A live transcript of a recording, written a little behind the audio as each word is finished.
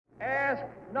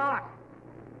not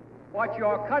what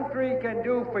your country can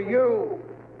do for you.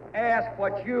 Ask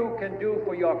what you can do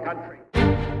for your country.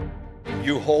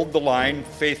 You hold the line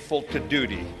faithful to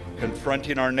duty,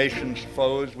 confronting our nation's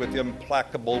foes with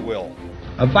implacable will.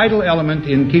 A vital element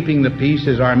in keeping the peace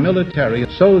is our military,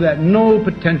 so that no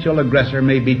potential aggressor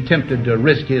may be tempted to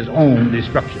risk his own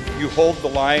destruction. You hold the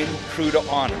line true to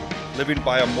honor, living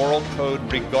by a moral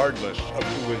code regardless of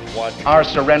who is watching. Our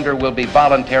surrender will be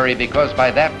voluntary because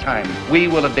by that time we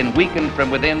will have been weakened from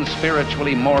within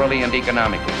spiritually, morally, and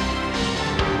economically.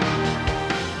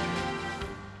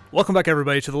 Welcome back,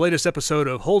 everybody, to the latest episode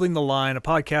of Holding the Line, a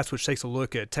podcast which takes a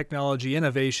look at technology,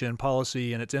 innovation,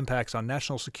 policy, and its impacts on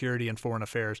national security and foreign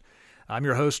affairs. I'm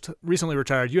your host, recently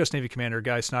retired U.S. Navy Commander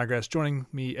Guy Snodgrass. Joining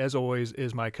me, as always,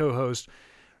 is my co-host,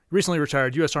 recently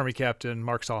retired U.S. Army Captain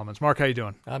Mark Solomons. Mark, how you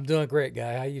doing? I'm doing great,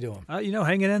 Guy. How you doing?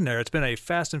 Hanging in there. It's been a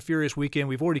fast and furious weekend.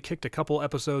 We've already kicked a couple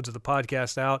episodes of the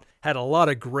podcast out, had a lot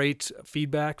of great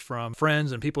feedback from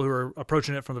friends and people who are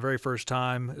approaching it from the very first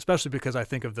time, especially because I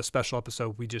think of the special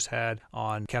episode we just had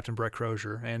on Captain Brett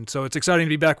Crozier. And so it's exciting to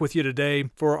be back with you today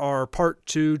for our part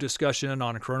 2 discussion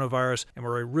on coronavirus. And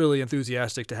we're really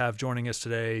enthusiastic to have joining us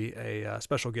today a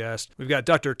special guest. We've got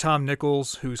Dr. Tom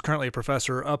Nichols, who's currently a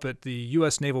professor up at the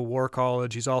U.S. Naval War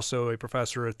College. He's also a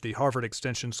professor at the Harvard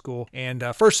Extension School. And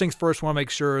first things first, want to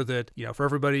make sure that, for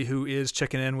everybody who is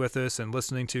checking in with us and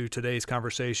listening to today's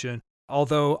conversation,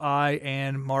 although I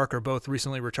and Mark are both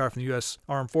recently retired from the U.S.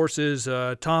 Armed Forces,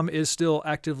 Tom is still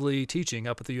actively teaching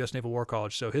up at the U.S. Naval War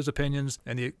College. So his opinions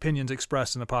and the opinions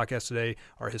expressed in the podcast today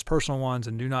are his personal ones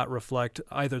and do not reflect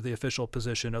either the official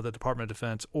position of the Department of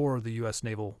Defense or the U.S.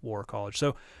 Naval War College.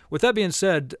 So with that being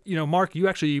said, Mark, you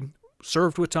actually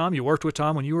served with Tom. You worked with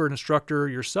Tom when you were an instructor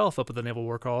yourself up at the Naval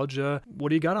War College. What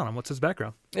do you got on him? What's his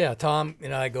background? Yeah, Tom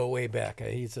and I go way back.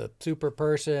 He's a super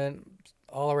person,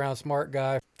 all-around smart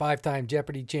guy, 5-time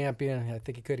Jeopardy champion. I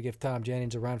think he could have given Tom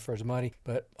Jennings a run for his money.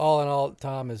 But all in all,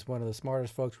 Tom is one of the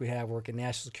smartest folks we have working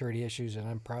national security issues, and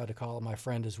I'm proud to call him my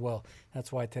friend as well.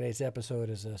 That's why today's episode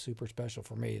is super special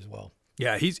for me as well.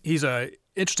 Yeah, he's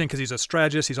interesting because he's a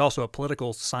strategist. He's also a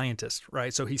political scientist,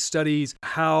 right? So he studies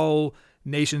how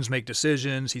nations make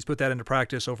decisions. He's put that into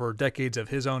practice over decades of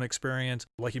his own experience.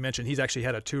 Like you mentioned, he's actually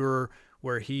had a tour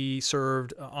where he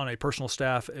served on a personal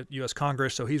staff at U.S.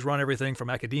 Congress. So he's run everything from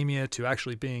academia to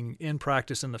actually being in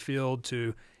practice in the field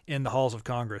to in the halls of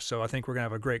Congress. So I think we're going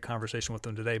to have a great conversation with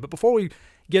him today. But before we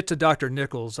get to Dr.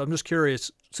 Nichols, I'm just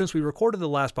curious, since we recorded the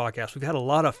last podcast, we've had a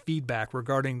lot of feedback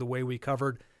regarding the way we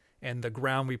covered and the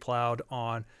ground we plowed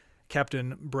on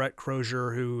Captain Brett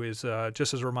Crozier, who is,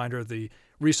 just as a reminder, the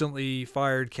recently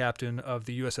fired captain of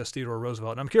the USS Theodore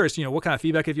Roosevelt. And I'm curious, what kind of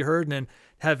feedback have you heard, and then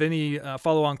have any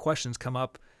follow-on questions come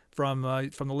up from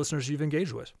the listeners you've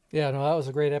engaged with? Yeah, no, that was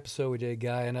a great episode we did,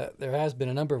 Guy, and there has been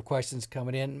a number of questions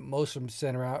coming in. Most of them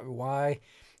center out why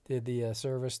did the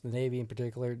service, the Navy in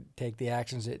particular, take the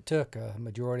actions it took. A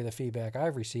majority of the feedback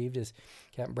I've received is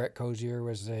Captain Brett Crozier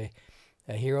was a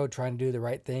hero trying to do the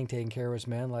right thing, taking care of his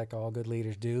men like all good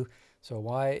leaders do. So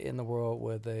why in the world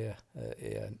would a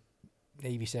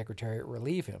Navy Secretary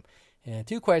relieve him? And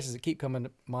two questions that keep coming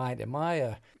to mind in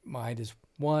my mind is,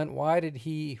 one, why did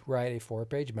he write a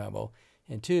 4-page memo?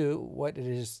 And two, what did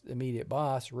his immediate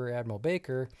boss, Rear Admiral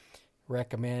Baker,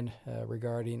 recommend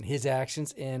regarding his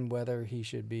actions and whether he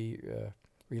should be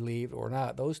relieved or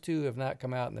not? Those two have not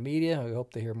come out in the media. We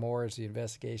hope to hear more as the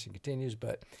investigation continues,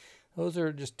 but those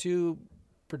are just two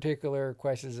particular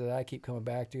questions that I keep coming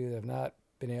back to that have not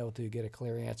been able to get a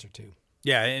clear answer to.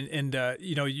 Yeah, and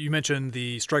you mentioned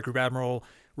the Strike Group Admiral,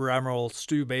 Rear Admiral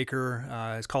Stu Baker.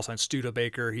 His call sign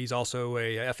Studebaker. He's also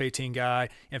a F-18 guy.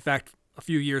 In fact, a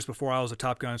few years before I was a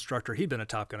Top Gun instructor, he'd been a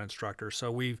Top Gun instructor.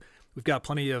 So we've got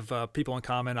plenty of people in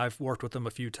common. I've worked with them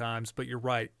a few times, but you're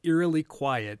right, eerily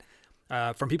quiet.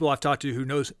 From people I've talked to who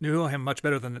knew him much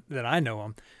better than I know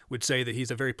him, would say that he's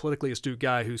a very politically astute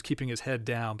guy who's keeping his head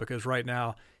down, because right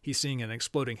now he's seeing an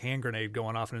exploding hand grenade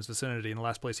going off in his vicinity, and the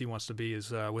last place he wants to be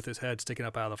is with his head sticking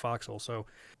up out of the foxhole. So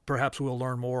perhaps we'll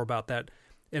learn more about that.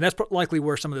 And that's likely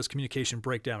where some of this communication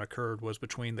breakdown occurred, was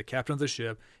between the captain of the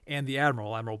ship and the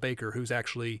admiral, Admiral Baker, who's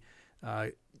actually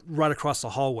right across the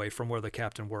hallway from where the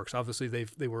captain works. Obviously,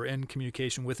 they were in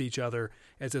communication with each other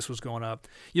as this was going up.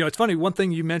 It's funny, one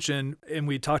thing you mentioned, and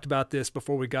we talked about this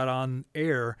before we got on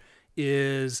air,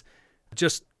 is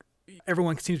just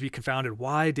everyone seems to be confounded.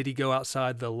 Why did he go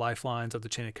outside the lifelines of the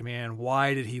chain of command?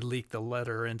 Why did he leak the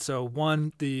letter? And so,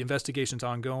 one, the investigation's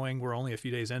ongoing. We're only a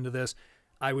few days into this.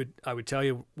 I would tell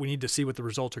you we need to see what the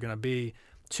results are going to be.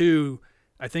 Two,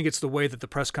 I think it's the way that the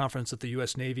press conference that the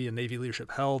U.S. Navy and Navy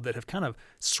leadership held that have kind of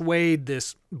swayed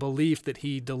this belief that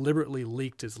he deliberately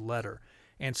leaked his letter.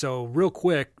 And so real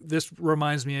quick, this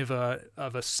reminds me of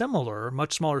a similar,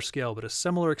 much smaller scale, but a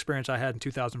similar experience I had in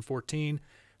 2014.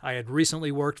 I had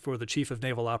recently worked for the Chief of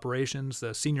Naval Operations,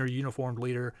 the senior uniformed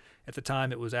leader. At the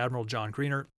time, it was Admiral John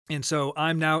Greener. And so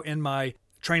I'm now in my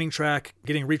training track,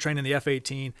 getting retrained in the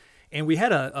F-18. And we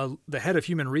had the head of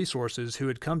human resources who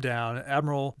had come down,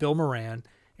 Admiral Bill Moran,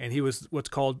 and he was what's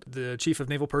called the Chief of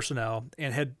Naval Personnel,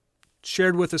 and had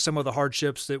shared with us some of the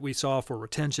hardships that we saw for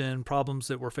retention, problems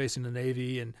that we're facing the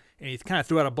Navy, and he kind of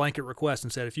threw out a blanket request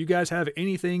and said, if you guys have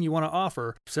anything you want to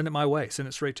offer, send it my way, send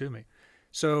it straight to me.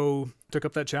 So took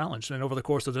up that challenge, and over the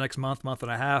course of the next month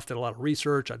and a half, did a lot of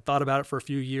research. I'd thought about it for a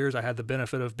few years. I had the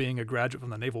benefit of being a graduate from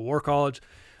the Naval War College,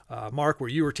 Mark, where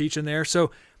you were teaching there.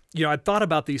 So, I'd thought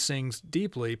about these things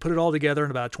deeply, put it all together in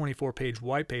about a 24-page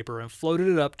white paper, and floated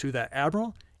it up to that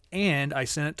admiral. And I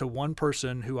sent it to one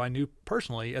person who I knew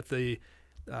personally at the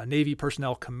Navy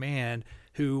Personnel Command,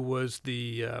 who was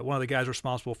the one of the guys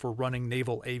responsible for running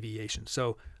naval aviation.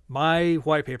 So my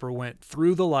white paper went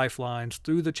through the lifelines,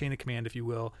 through the chain of command, if you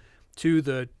will, to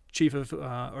the chief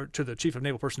of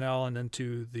Naval Personnel, and then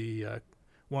to the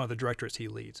one of the directorates he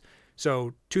leads.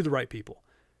 So to the right people.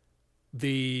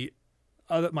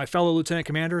 My fellow lieutenant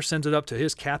commander sends it up to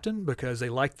his captain because they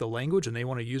like the language and they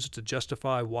want to use it to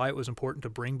justify why it was important to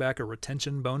bring back a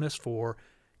retention bonus for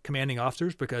commanding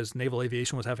officers because naval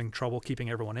aviation was having trouble keeping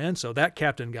everyone in. So that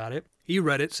captain got it. He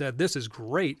read it, said, this is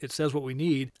great. It says what we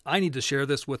need. I need to share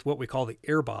this with what we call the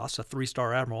air boss, a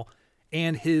 3-star admiral,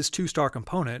 and his 2-star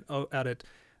component out at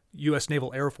U.S.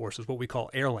 Naval Air Force is what we call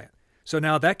Airland. So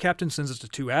now that captain sends it to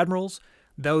 2 admirals.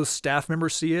 Those staff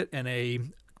members see it, and a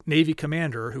Navy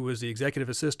commander, who was the executive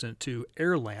assistant to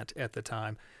Airland at the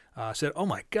time, said, oh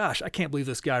my gosh, I can't believe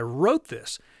this guy wrote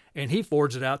this. And he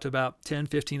forwards it out to about 10,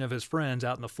 15 of his friends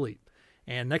out in the fleet.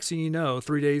 And next thing you know,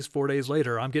 4 days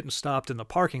later, I'm getting stopped in the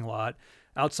parking lot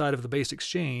outside of the base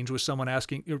exchange with someone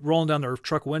rolling down their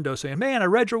truck window saying, man, I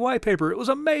read your white paper. It was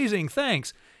amazing.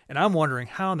 Thanks. And I'm wondering,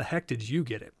 how in the heck did you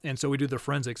get it? And so we did the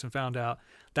forensics and found out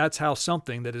that's how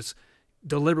something that is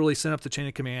deliberately sent up the chain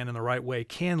of command in the right way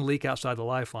can leak outside the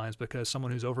lifelines because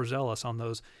someone who's overzealous on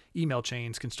those email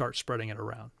chains can start spreading it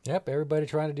around. Yep, everybody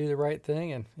trying to do the right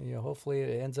thing, and hopefully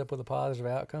it ends up with a positive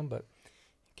outcome. But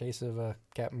in case of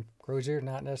Captain Crozier,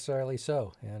 not necessarily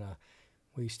so. And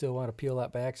we still want to peel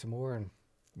that back some more and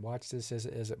watch this as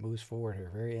it moves forward here.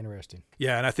 Very interesting.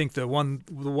 Yeah, and I think the one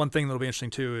thing that'll be interesting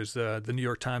too is the New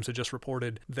York Times had just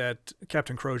reported that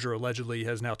Captain Crozier allegedly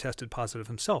has now tested positive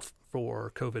himself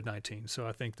for COVID-19. So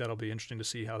I think that'll be interesting to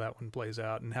see how that one plays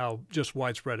out and how just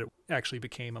widespread it actually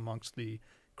became amongst the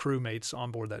crewmates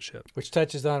on board that ship. Which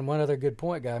touches on one other good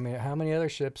point, Guy. I mean, how many other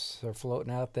ships are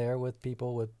floating out there with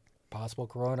people with possible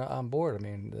corona on board? I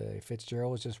mean, the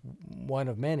Fitzgerald was just one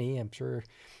of many. I'm sure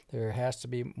there has to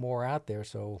be more out there.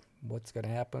 So what's going to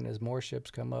happen as more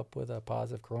ships come up with a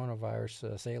positive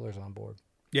coronavirus sailors on board?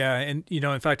 Yeah, and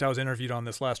in fact, I was interviewed on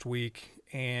this last week,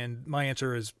 and my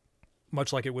answer is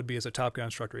much like it would be as a Top Gun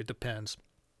instructor. It depends.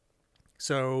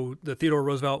 So the Theodore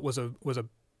Roosevelt was a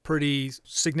pretty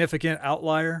significant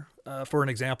outlier. For an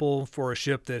example, for a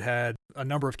ship that had a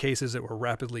number of cases that were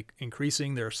rapidly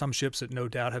increasing. There are some ships that no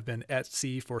doubt have been at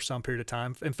sea for some period of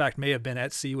time. In fact, may have been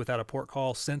at sea without a port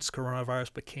call since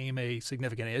coronavirus became a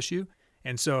significant issue.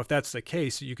 And so if that's the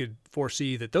case, you could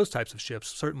foresee that those types of ships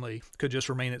certainly could just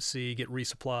remain at sea, get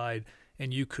resupplied,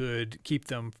 and you could keep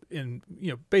them in,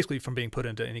 basically from being put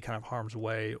into any kind of harm's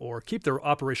way, or keep their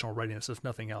operational readiness, if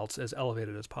nothing else, as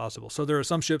elevated as possible. So there are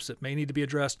some ships that may need to be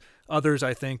addressed. Others,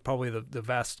 I think, probably the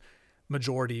vast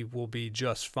majority will be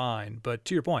just fine. But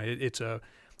to your point, it's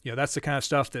that's the kind of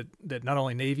stuff that not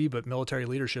only Navy but military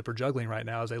leadership are juggling right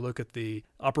now as they look at the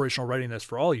operational readiness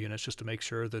for all units, just to make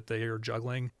sure that they are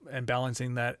juggling and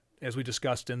balancing that. As we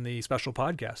discussed in the special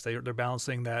podcast, they're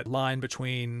balancing that line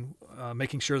between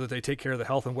making sure that they take care of the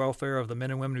health and welfare of the men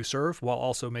and women who serve, while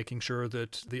also making sure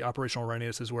that the operational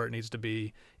readiness is where it needs to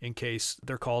be in case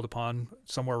they're called upon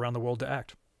somewhere around the world to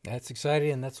act. That's exciting,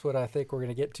 and that's what I think we're going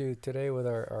to get to today with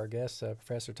our guest,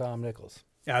 Professor Tom Nichols.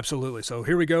 Absolutely. So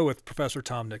here we go with Professor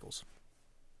Tom Nichols.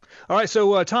 All right,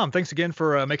 so Tom, thanks again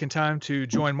for making time to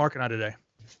join Mark and I today.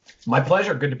 My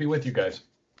pleasure. Good to be with you guys.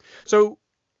 So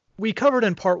we covered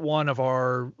in part 1 of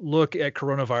our look at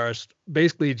coronavirus,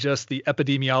 basically just the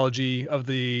epidemiology of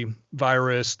the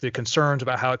virus, the concerns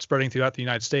about how it's spreading throughout the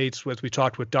United States, as we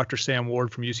talked with Dr. Sam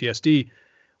Ward from UCSD.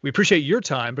 We appreciate your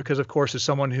time because, of course, as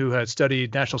someone who has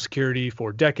studied national security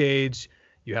for decades,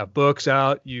 you have books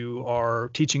out, you are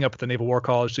teaching up at the Naval War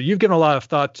College, so you've given a lot of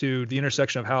thought to the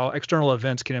intersection of how external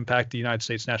events can impact the United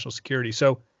States national security.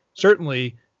 So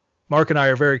certainly, Mark and I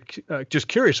are very just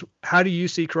curious, how do you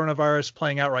see coronavirus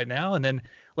playing out right now? And then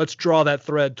let's draw that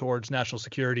thread towards national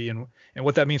security and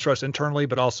what that means for us internally,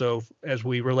 but also as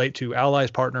we relate to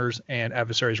allies, partners, and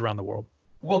adversaries around the world.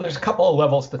 Well, there's a couple of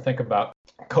levels to think about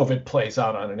COVID plays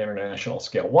out on an international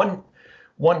scale. One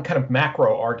kind of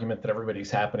macro argument that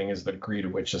everybody's happening is the degree to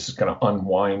which this is going to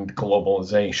unwind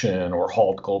globalization or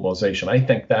halt globalization. I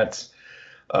think that's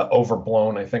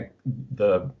overblown. I think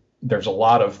there's a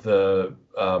lot of the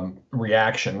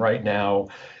reaction right now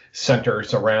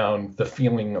centers around the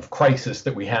feeling of crisis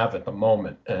that we have at the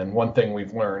moment. And one thing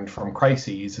we've learned from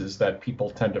crises is that people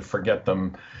tend to forget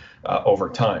them over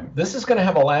time. This is going to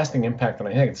have a lasting impact, and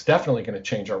I think it's definitely going to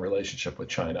change our relationship with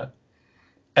China,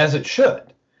 as it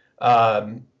should.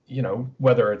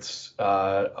 Whether it's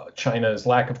China's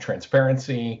lack of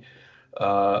transparency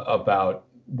about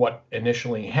what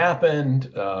initially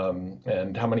happened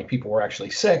and how many people were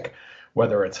actually sick,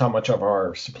 whether it's how much of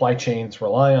our supply chains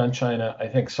rely on China, I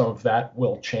think some of that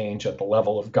will change at the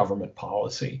level of government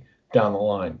policy down the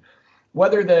line.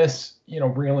 Whether this,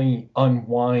 really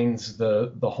unwinds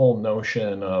the whole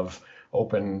notion of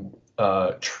open,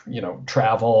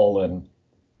 travel and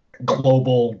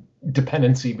global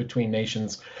dependency between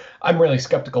nations, I'm really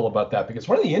skeptical about that, because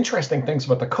one of the interesting things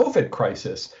about the COVID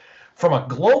crisis from a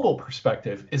global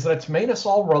perspective is that it's made us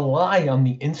all rely on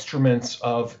the instruments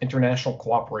of international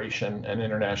cooperation and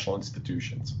international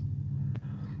institutions.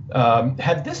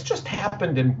 Had this just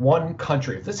happened in one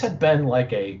country, if this had been like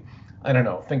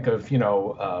think of,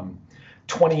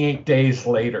 28 Days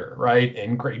Later, right,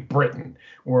 in Great Britain,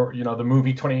 or, the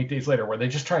movie 28 Days Later, where they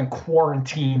just try and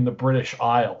quarantine the British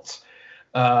Isles,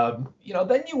 then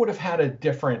you would have had a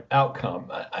different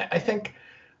outcome. I think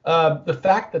the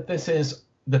fact that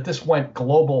this went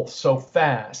global so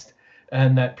fast,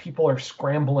 and that people are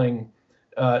scrambling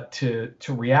to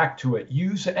react to it,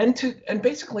 and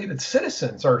basically that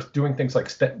citizens are doing things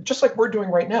like just like we're doing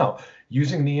right now,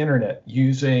 using the internet,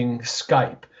 using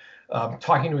Skype,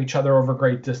 talking to each other over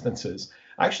great distances,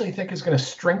 I actually think is going to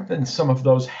strengthen some of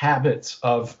those habits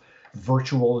of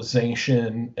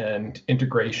virtualization and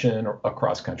integration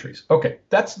across countries. Okay,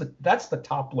 that's the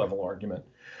top level argument.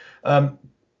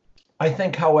 I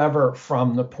think, however,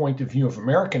 from the point of view of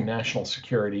American national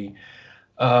security,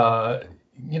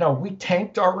 we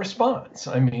tanked our response.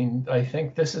 I mean, I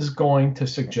think this is going to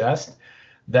suggest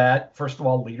that, first of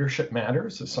all, leadership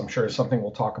matters, as I'm sure is something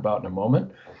we'll talk about in a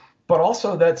moment, but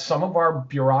also that some of our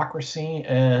bureaucracy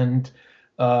and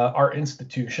our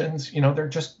institutions, they're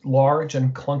just large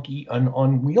and clunky and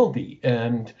unwieldy,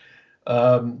 and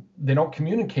they don't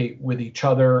communicate with each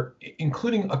other,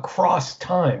 including across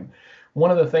time. One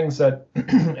of the things that,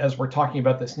 as we're talking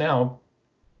about this now,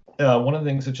 one of the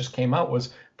things that just came out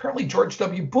was apparently George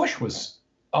W. Bush was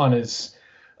on his,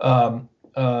 on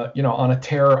a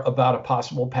tear about a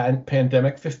possible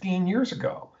pandemic 15 years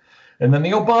ago. And then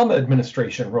the Obama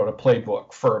administration wrote a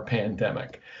playbook for a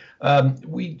pandemic.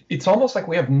 It's almost like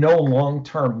we have no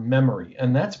long-term memory,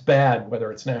 and that's bad,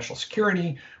 whether it's national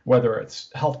security, whether it's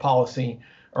health policy,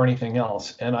 or anything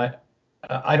else. And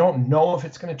I don't know if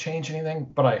it's going to change anything,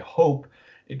 but I hope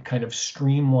it kind of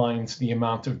streamlines the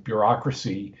amount of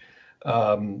bureaucracy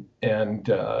and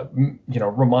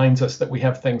reminds us that we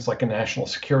have things like a National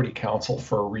Security Council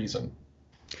for a reason.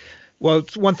 Well,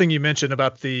 it's one thing you mentioned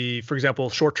about for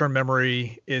example, short-term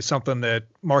memory is something that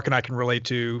Mark and I can relate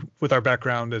to with our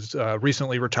background as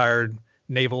recently retired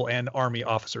naval and Army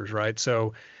officers, right?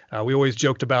 So we always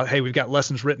joked about, hey, we've got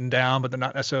lessons written down, but they're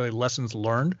not necessarily lessons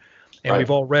learned. And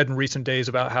we've all read in recent days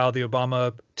about how the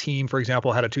Obama team, for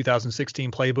example, had a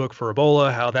 2016 playbook for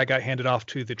Ebola, how that got handed off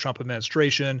to the Trump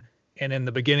administration. And in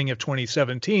the beginning of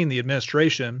 2017, the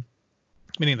administration,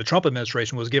 meaning the Trump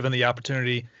administration, was given the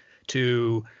opportunity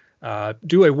to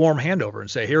do a warm handover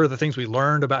and say, here are the things we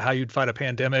learned about how you'd fight a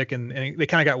pandemic. And they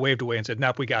kind of got waved away and said,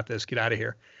 nope, we got this. Get out of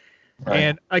here. Right.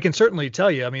 And I can certainly tell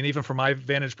you, I mean, even from my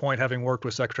vantage point, having worked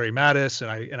with Secretary Mattis,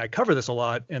 and I cover this a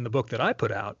lot in the book that I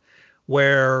put out,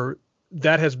 where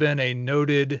that has been a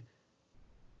noted,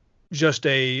 I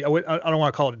don't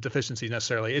want to call it a deficiency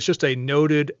necessarily. It's just a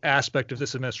noted aspect of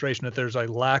this administration that there's a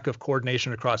lack of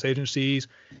coordination across agencies.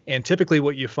 And typically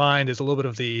what you find is a little bit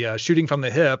of the shooting from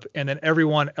the hip, and then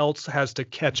everyone else has to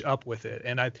catch up with it.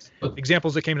 And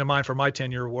examples that came to mind from my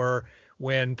tenure were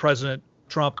when President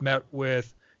Trump met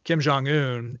with Kim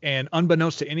Jong-un, and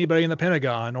unbeknownst to anybody in the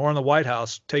Pentagon or in the White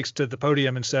House, takes to the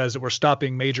podium and says that we're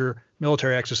stopping major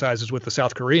military exercises with the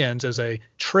South Koreans as a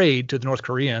trade to the North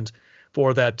Koreans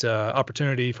for that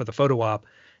opportunity for the photo op.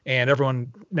 And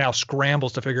everyone now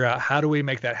scrambles to figure out, how do we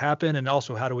make that happen? And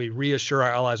also, how do we reassure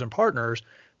our allies and partners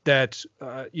that,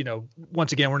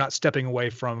 once again, we're not stepping away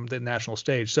from the national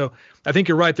stage. So I think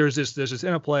you're right. There's this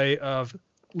interplay of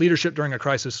leadership during a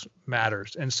crisis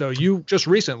matters. And so you just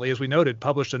recently, as we noted,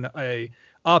 published a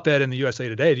op-ed in the USA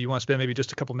Today. Do you want to spend maybe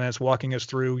just a couple minutes walking us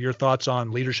through your thoughts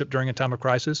on leadership during a time of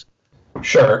crisis?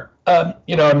 Sure.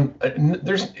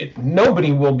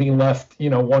 Nobody will be left,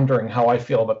 wondering how I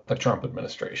feel about the Trump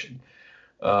administration.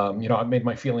 I've made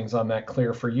my feelings on that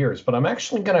clear for years, but I'm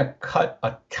actually going to cut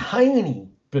a tiny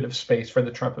bit of space for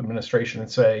the Trump administration and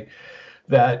say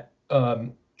that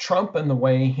Trump and the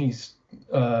way he's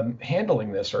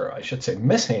handling this, or I should say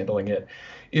mishandling it,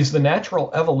 is the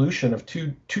natural evolution of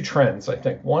two trends, I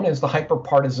think. One is the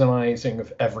hyper-partisanizing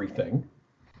of everything.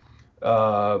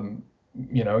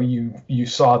 You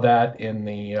saw that in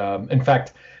the, in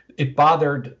fact, it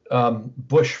bothered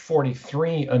Bush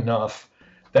 43 enough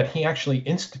that he actually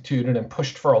instituted and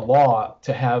pushed for a law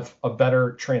to have a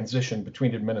better transition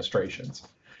between administrations.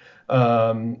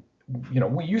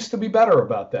 We used to be better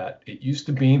about that. It used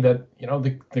to be that,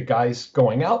 the guys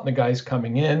going out and the guys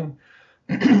coming in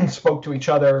spoke to each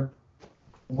other,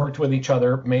 worked with each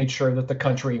other, made sure that the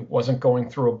country wasn't going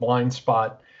through a blind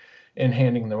spot in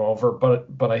handing them over.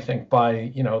 But I think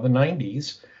by, the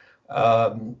 90s,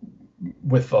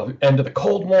 with the end of the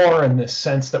Cold War and this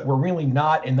sense that we're really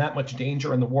not in that much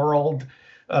danger in the world,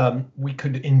 we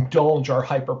could indulge our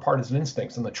hyper-partisan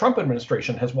instincts. And the Trump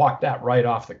administration has walked that right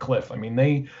off the cliff. I mean,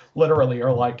 they literally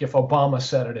are like, if Obama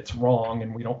said it, it's wrong,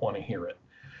 and we don't want to hear it.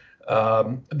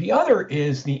 The other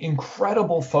is the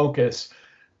incredible focus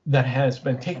that has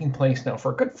been taking place now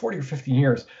for a good 40 or 50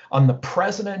 years on the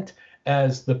president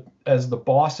as the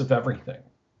boss of everything.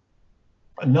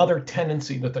 Another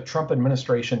tendency that the Trump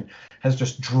administration has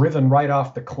just driven right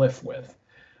off the cliff with.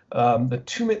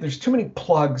 There's too many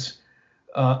plugs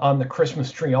on the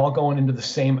Christmas tree, all going into the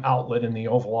same outlet in the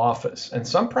Oval Office. And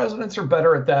some presidents are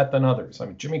better at that than others. I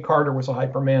mean, Jimmy Carter was a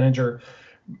hypermanager.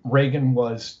 Reagan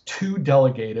was too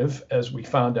delegative, as we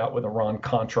found out with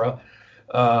Iran-Contra.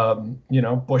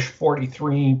 Bush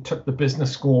 43 took the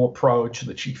business school approach.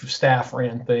 The chief of staff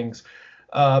ran things.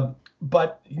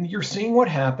 But you're seeing what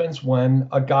happens when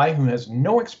a guy who has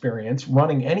no experience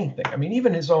running anything, I mean,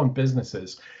 even his own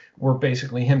businesses were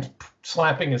basically him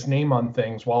slapping his name on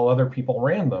things while other people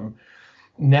ran them,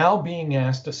 now being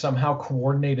asked to somehow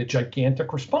coordinate a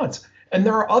gigantic response. And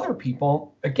there are other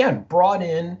people, again, brought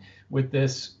in with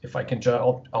this, if I can,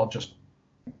 I'll just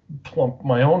plump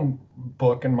my own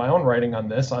book and my own writing on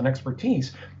this, on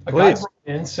expertise. A guy brought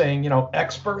in saying,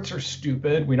 experts are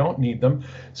stupid, we don't need them.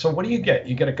 So what do you get?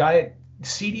 You get a guy at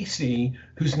CDC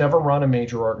who's never run a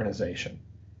major organization.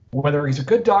 Whether he's a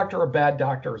good doctor or a bad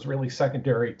doctor is really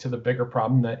secondary to the bigger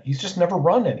problem that he's just never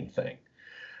run anything.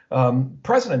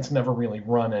 Presidents never really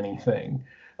run anything.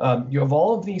 You have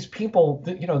all of these people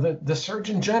that, the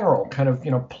Surgeon General kind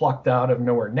of, plucked out of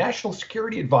nowhere. National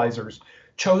security advisors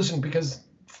chosen because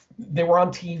they were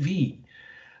on TV.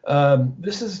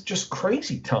 This is just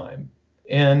crazy time.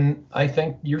 And I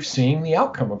think you're seeing the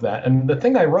outcome of that. And the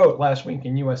thing I wrote last week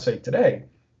in USA Today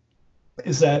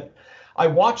is that I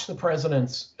watch the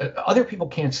president's, other people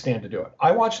can't stand to do it.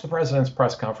 I watch the president's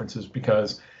press conferences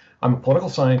because I'm a political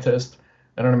scientist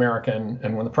and an American.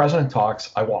 And when the president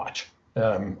talks, I watch.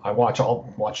 I watched all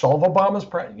of Obama's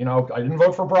I didn't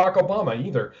vote for Barack Obama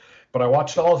either, but I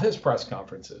watched all of his press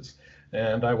conferences.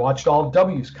 And I watched all of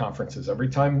W's conferences. Every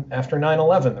time after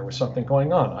 9/11 there was something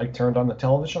going on, I turned on the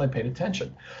television, I paid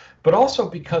attention. But also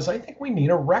because I think we need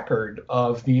a record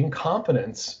of the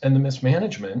incompetence and the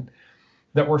mismanagement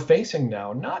that we're facing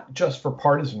now, not just for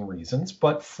partisan reasons,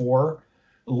 but for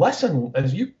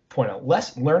as you point out,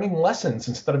 learning lessons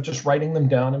instead of just writing them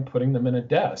down and putting them in a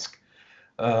desk.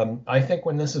 I think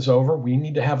when this is over, we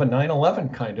need to have a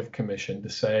 9/11 kind of commission to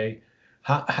say,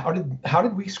 how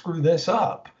did we screw this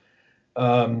up?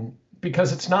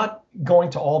 Because it's not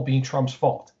going to all be Trump's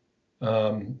fault.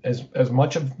 As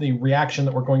much of the reaction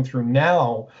that we're going through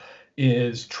now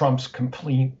is Trump's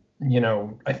complete,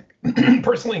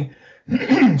 personally,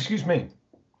 excuse me,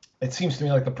 it seems to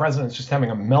me like the president's just having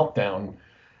a meltdown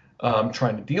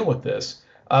trying to deal with this.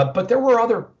 But there were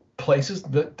other places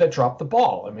that dropped the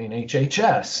ball. I mean,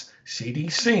 HHS,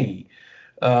 CDC,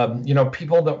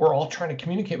 people that were all trying to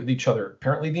communicate with each other.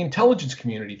 Apparently the intelligence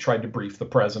community tried to brief the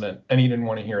president and he didn't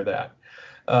want to hear that.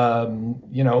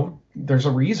 There's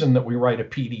a reason that we write a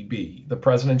PDB. The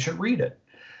president should read it.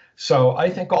 So I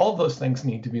think all of those things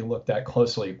need to be looked at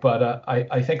closely. But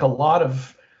I think a lot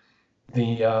of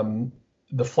the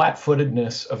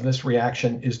flat-footedness of this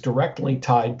reaction is directly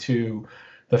tied to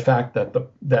the fact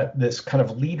that this kind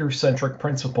of leader-centric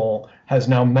principle has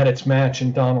now met its match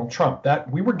in Donald Trump. That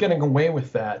we were getting away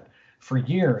with that for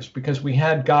years because we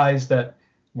had guys that,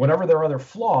 whatever their other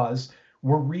flaws,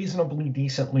 were reasonably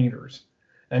decent leaders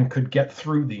and could get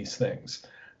through these things.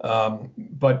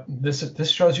 But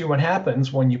this shows you what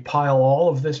happens when you pile all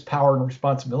of this power and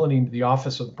responsibility into the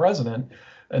office of the president,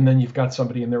 and then you've got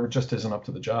somebody in there who just isn't up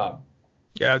to the job.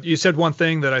 Yeah, you said one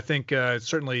thing that I think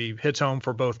certainly hits home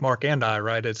for both Mark and I,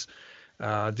 right? It's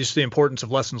just the importance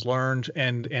of lessons learned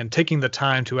and taking the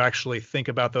time to actually think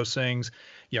about those things.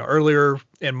 Earlier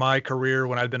in my career,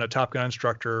 when I'd been a Top Gun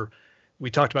instructor, we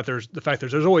talked about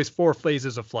there's always 4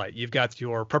 phases of flight. You've got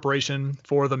your preparation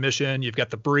for the mission. You've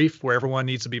got the brief, where everyone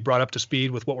needs to be brought up to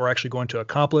speed with what we're actually going to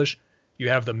accomplish. You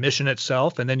have the mission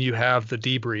itself, and then you have the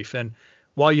debrief. And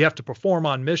while you have to perform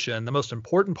on mission, the most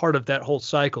important part of that whole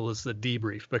cycle is the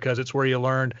debrief, because it's where you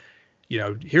learn,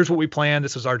 here's what we planned.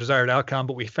 This is our desired outcome,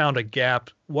 but we found a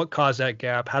gap. What caused that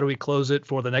gap? How do we close it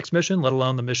for the next mission, let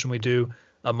alone the mission we do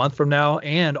a month from now,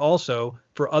 and also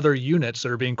for other units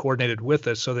that are being coordinated with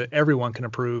us so that everyone can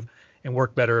improve and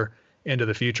work better into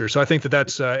the future. So I think that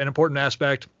that's an important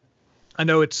aspect. I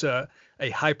know it's a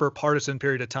hyper-partisan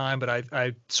period of time, but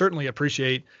I certainly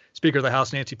appreciate Speaker of the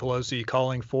House Nancy Pelosi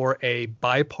calling for a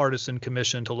bipartisan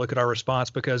commission to look at our response,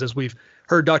 because as we've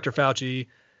heard Dr. Fauci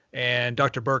and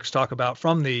Dr. Birx talk about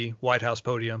from the White House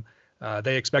podium,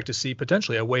 they expect to see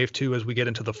potentially a wave 2 as we get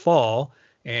into the fall,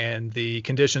 and the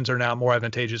conditions are now more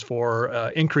advantageous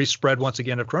for increased spread once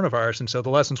again of coronavirus. And so the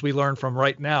lessons we learn from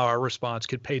right now, our response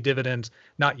could pay dividends,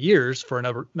 not years for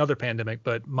another pandemic,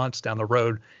 but months down the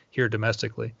road here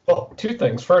domestically. Well, 2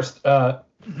 things. First,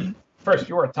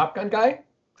 you were a Top Gun guy?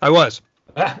 I was.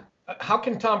 How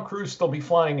can Tom Cruise still be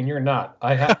flying and you're not?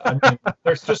 I mean,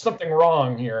 there's just something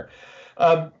wrong here.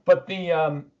 But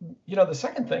the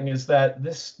second thing is that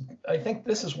I think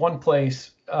this is one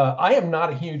place. I am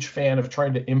not a huge fan of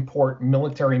trying to import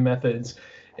military methods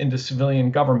into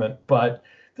civilian government, but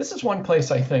this is one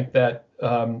place I think that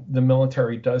the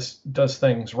military does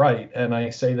things right. And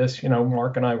I say this,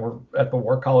 Mark and I were at the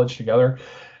War College together.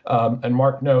 And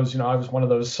Mark knows, I was one of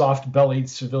those soft-bellied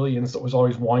civilians that was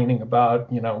always whining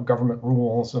about, government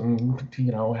rules and,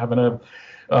 having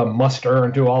a muster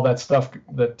and do all that stuff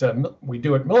that we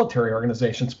do at military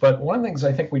organizations. But one of the things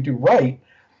I think we do right,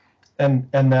 and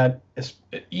that is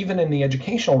even in the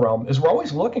educational realm, is we're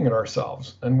always looking at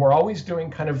ourselves, and we're always doing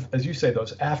kind of, as you say,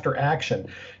 those after action.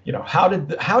 How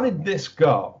did this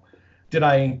go? Did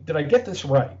I get this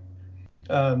right?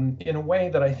 In a way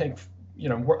that I think.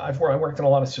 I worked in a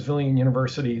lot of civilian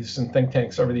universities and think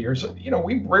tanks over the years.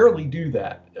 We rarely do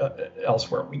that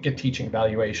elsewhere. We get teaching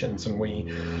evaluations and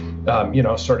we,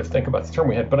 sort of think about the term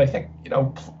we had. But I think,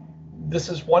 this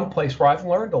is one place where I've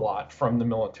learned a lot from the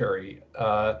military.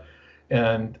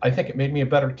 And I think it made me a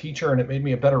better teacher and it made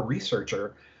me a better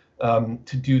researcher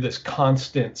to do this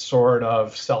constant sort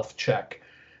of self-check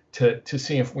to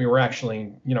see if we were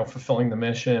actually, fulfilling the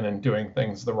mission and doing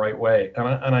things the right way.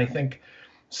 And I think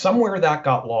somewhere that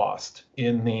got lost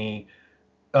in the,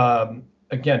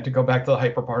 again, to go back to the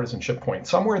hyperpartisanship point,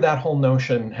 somewhere that whole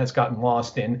notion has gotten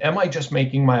lost in, am I just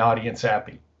making my audience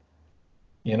happy?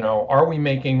 Are we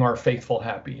making our faithful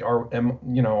happy?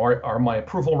 Are my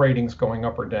approval ratings going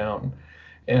up or down?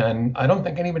 And I don't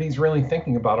think anybody's really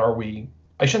thinking about,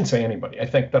 I shouldn't say anybody. I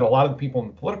think that a lot of the people in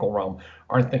the political realm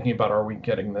aren't thinking about, are we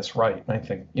getting this right? And I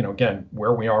think, again,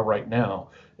 where we are right now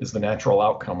is the natural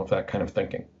outcome of that kind of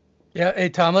thinking. Yeah. Hey,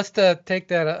 Tom, let's take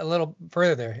that a little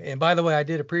further there. And by the way, I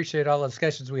did appreciate all the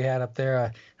discussions we had up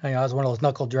there. I was one of those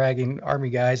knuckle dragging Army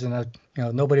guys, and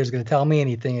nobody was going to tell me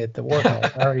anything at the war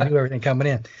college. I already knew everything coming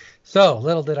in. So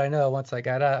little did I know once I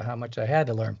got out how much I had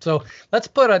to learn. So let's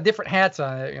put different hats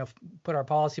on it. Put our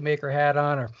policymaker hat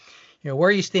on, or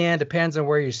where you stand depends on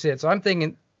where you sit. So I'm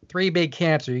thinking 3 big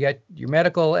camps. You got your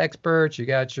medical experts, you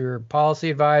got your policy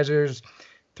advisors,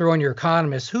 throw in your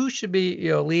economists. Who should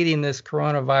be leading this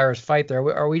coronavirus fight there?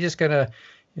 Are we just going to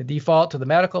default to the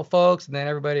medical folks and then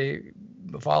everybody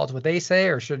follows what they say,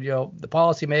 or should the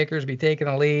policymakers be taking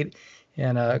a lead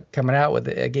and coming out with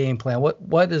a game plan?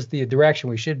 What is the direction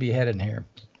we should be heading here?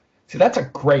 See, that's a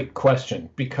great question,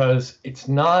 because it's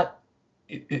not.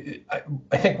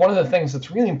 I think one of the things that's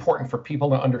really important for people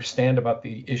to understand about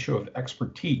the issue of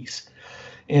expertise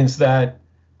is that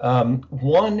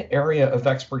one area of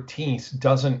expertise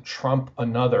doesn't trump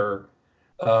another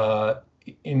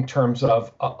in terms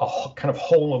of a kind of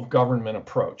whole of government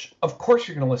approach. Of course,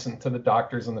 you're going to listen to the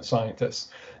doctors and the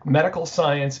scientists. Medical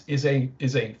science is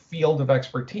a field of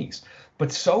expertise,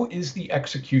 but so is the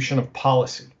execution of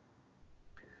policy.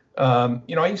 I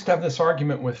used to have this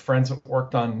argument with friends that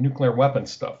worked on nuclear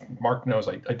weapons stuff. Mark knows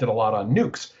I did a lot on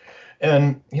nukes.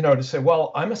 And, to say,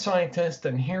 well, I'm a scientist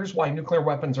and here's why nuclear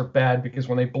weapons are bad, because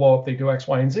when they blow up, they do X,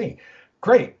 Y, and Z.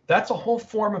 Great. That's a whole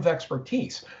form of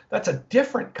expertise. That's a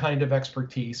different kind of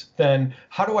expertise than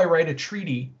how do I write a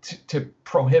treaty to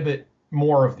prohibit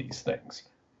more of these things.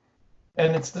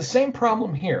 And it's the same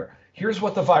problem here. Here's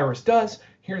what the virus does.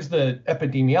 Here's the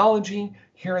epidemiology.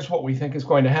 Here's what we think is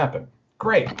going to happen.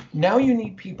 Great. Now you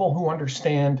need people who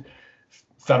understand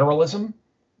federalism,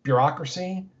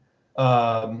 bureaucracy,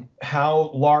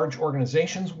 how large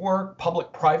organizations work,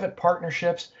 public-private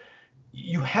partnerships.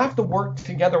 You have to work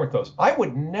together with those. I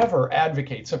would never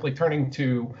advocate simply turning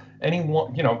to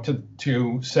anyone,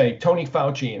 to say Tony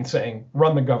Fauci and saying,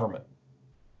 run the government.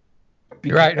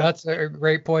 You're right. That's a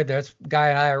great point. That's Guy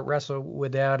and I wrestle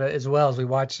with that as well as we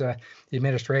watch the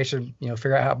administration,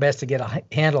 figure out how best to get a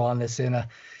handle on this. And,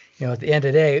 at the end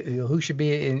of the day, who should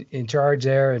be in charge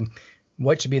there and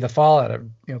what should be the fallout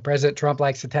of, President Trump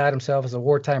likes to tout himself as a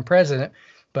wartime president,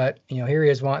 but, here he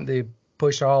is wanting to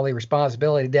push all the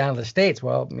responsibility down to the states.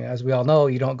 Well, as we all know,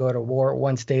 you don't go to war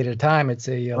one state at a time. It's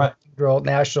a real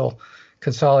national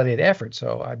consolidated effort.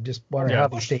 So I'm just wondering how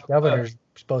the state governors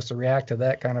are supposed to react to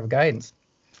that kind of guidance.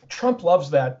 Trump loves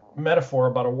that metaphor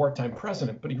about a wartime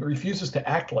president, but he refuses to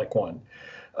act like one.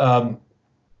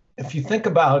 If you think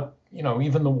about,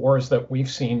 even the wars that we've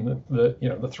seen,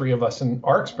 the three of us in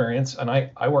our experience, and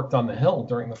I worked on the Hill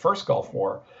during the first Gulf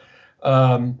War,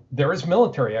 there is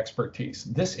military expertise.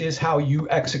 This is how you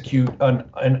execute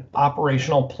an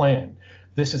operational plan.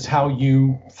 This is how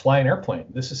you fly an airplane.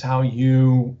 This is how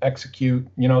you execute,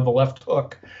 the left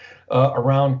hook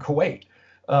around Kuwait.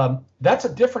 That's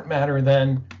a different matter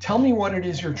than tell me what it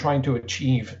is you're trying to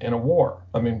achieve in a war.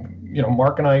 I mean,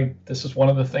 Mark and I, this is one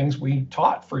of the things we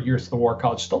taught for years at the War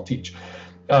College, still teach,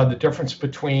 the difference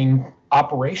between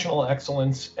operational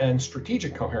excellence and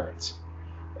strategic coherence.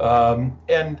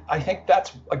 And I think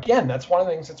that's one of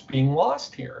the things that's being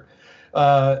lost here.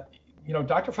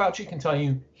 Dr. Fauci can tell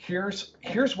you,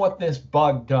 here's what this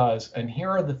bug does, and here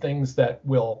are the things that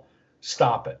will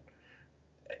stop it.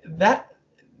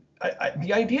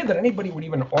 The idea that anybody would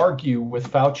even argue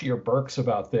with Fauci or Birx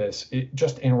about this, it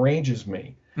just enrages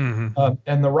me. Mm-hmm.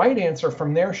 And the right answer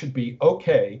from there should be,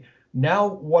 okay, now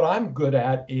what I'm good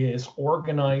at is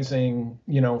organizing,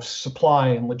 supply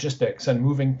and logistics and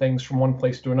moving things from one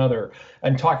place to another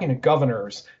and talking to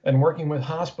governors and working with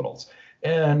hospitals.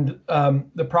 And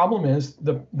the problem is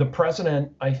the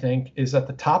president, I think, is at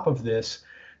the top of this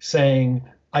saying,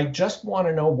 I just want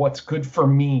to know what's good for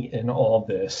me in all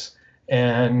this.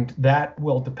 And that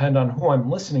will depend on who I'm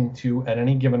listening to at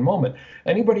any given moment.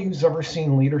 Anybody who's ever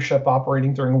seen leadership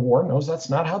operating during a war knows that's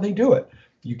not how they do it.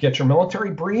 You get your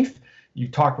military brief, you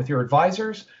talk with your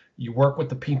advisors, you work with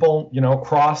the people,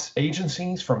 across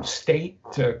agencies from state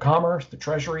to commerce to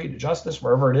treasury to justice,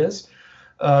 wherever it is.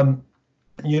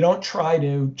 You don't try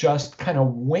to just kind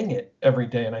of wing it every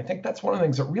day. And I think that's one of the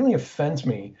things that really offends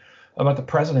me about the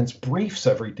president's briefs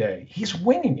every day. He's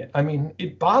winging it. I mean,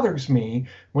 it bothers me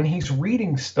when he's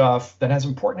reading stuff that has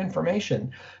important information.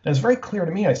 And it's very clear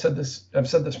to me, I've said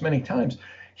this many times,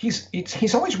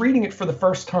 he's always reading it for the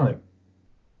first time.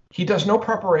 He does no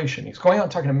preparation. He's going out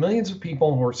and talking to millions of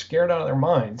people who are scared out of their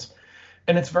minds.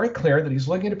 And it's very clear that he's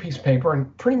looking at a piece of paper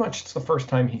and pretty much it's the first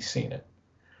time he's seen it.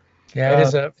 Yeah,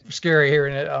 it is scary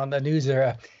hearing it on the news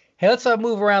there. Hey, let's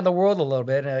move around the world a little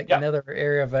bit. Another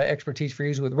area of expertise for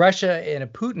you is with Russia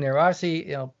and Putin there.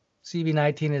 Obviously,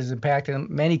 CV-19 is impacting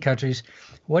many countries.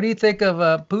 What do you think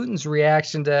of Putin's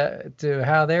reaction to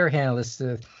how they're handling this?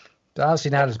 It's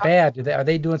obviously not as bad. Are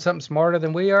they doing something smarter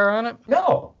than we are on it?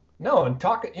 No. And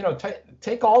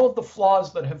take all of the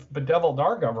flaws that have bedeviled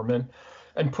our government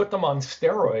and put them on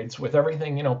steroids with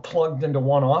everything, plugged into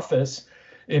one office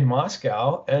in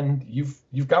Moscow, and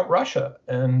you've got Russia.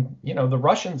 And the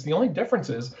Russians, the only difference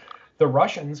is the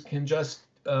Russians can just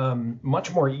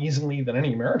much more easily than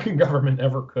any American government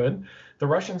ever could, the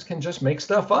Russians can just make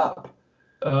stuff up.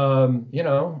 How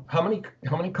many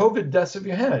COVID deaths have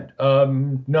you had?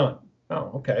 None.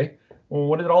 Oh, okay. Well,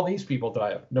 what did all these people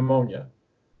die of? Pneumonia.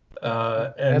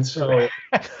 And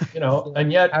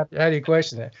yet how do you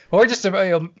question that? Or just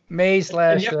amazed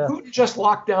and yet Putin just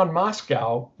locked down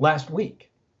Moscow last week.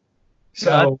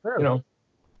 So,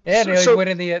 And he went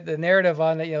in the narrative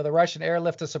on the Russian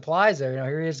airlift of supplies there.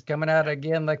 Here he is coming out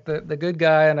again like the good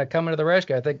guy and coming to the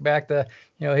rescue. I think back to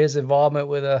his involvement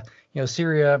with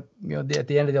Syria at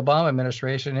the end of the Obama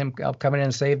administration, him coming in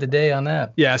and save the day on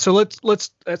that. Yeah, so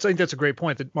let's I think that's a great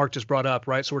point that Mark just brought up,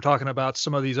 right? So we're talking about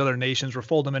some of these other nations. We're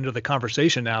folding them into the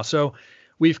conversation now. So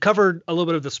we've covered a little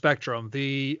bit of the spectrum.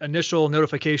 The initial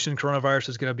notification coronavirus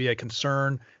is going to be a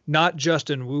concern, not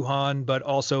just in Wuhan, but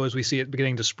also as we see it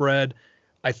beginning to spread.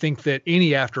 I think that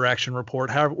any after-action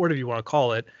report, whatever you want to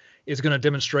call it, is going to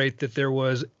demonstrate that there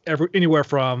was anywhere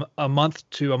from a month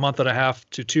to a month and a half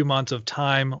to 2 months of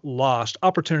time lost,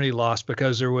 opportunity lost,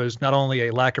 because there was not only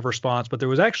a lack of response, but there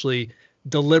was actually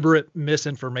deliberate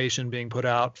misinformation being put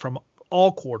out from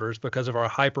all quarters because of our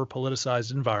hyper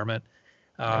politicized environment.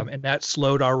 And that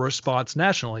slowed our response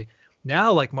nationally.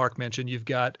 Now, like Mark mentioned, you've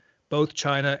got both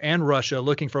China and Russia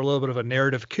looking for a little bit of a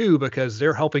narrative coup because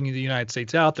they're helping the United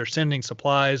States out. They're sending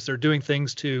supplies. They're doing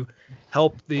things to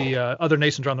help the other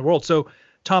nations around the world. So,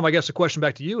 Tom, I guess the question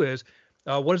back to you is,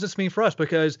 what does this mean for us?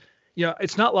 Because,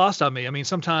 it's not lost on me. I mean,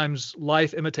 sometimes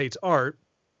life imitates art.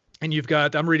 And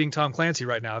I'm reading Tom Clancy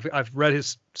right now. I've read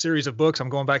his series of books. I'm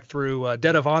going back through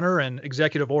Debt of Honor and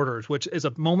Executive Orders, which is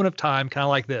a moment of time kind of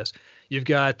like this. You've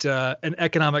got an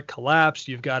economic collapse.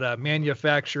 You've got a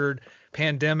manufactured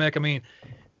pandemic. I mean,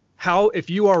 if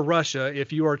you are Russia,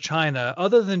 if you are China,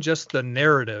 other than just the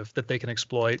narrative that they can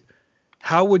exploit,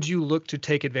 how would you look to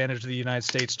take advantage of the United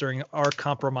States during our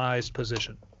compromised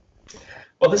position?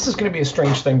 Well, this is going to be a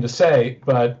strange thing to say,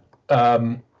 but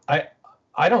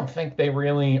I don't think they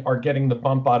really are getting the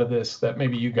bump out of this that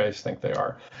maybe you guys think they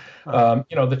are.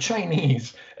 The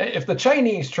Chinese, if the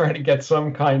Chinese try to get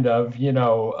some kind of,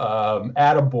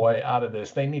 attaboy out of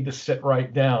this, they need to sit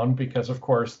right down because, of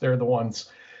course, they're the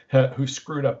ones who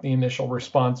screwed up the initial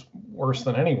response worse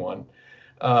than anyone.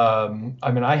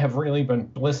 I have really been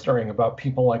blistering about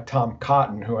people like Tom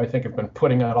Cotton, who I think have been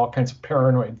putting out all kinds of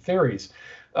paranoid theories.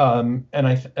 And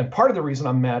part of the reason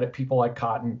I'm mad at people like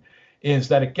Cotton is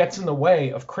that it gets in the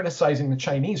way of criticizing the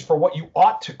Chinese for what you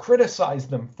ought to criticize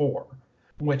them for,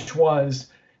 which was,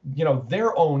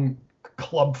 their own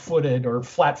club-footed or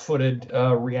flat-footed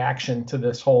reaction to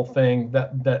this whole thing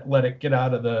that let it get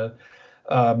out of the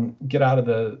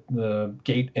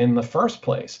gate in the first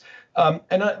place.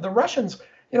 The Russians,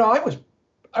 I was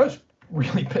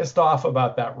really pissed off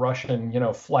about that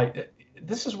Russian, flight.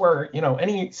 This is where,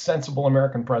 any sensible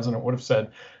American president would have said,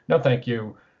 no, thank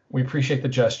you. We appreciate the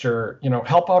gesture.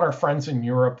 Help out our friends in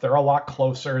Europe. They're a lot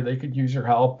closer. They could use your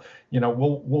help.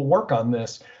 We'll work on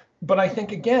this. But I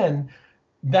think, again,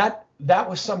 that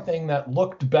was something that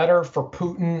looked better for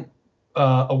Putin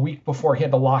a week before he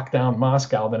had to lock down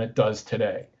Moscow than it does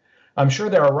today. I'm sure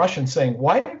there are Russians saying,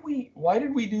 why did we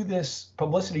do this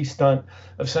publicity stunt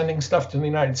of sending stuff to the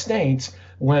United States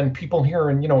when people here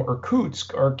in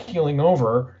Irkutsk are keeling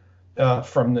over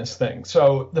from this thing?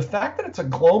 So the fact that it's a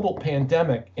global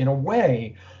pandemic, in a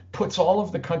way, puts all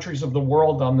of the countries of the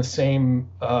world on the same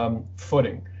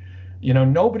footing. I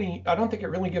don't think it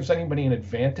really gives anybody an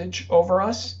advantage over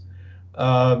us.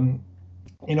 I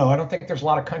don't think there's a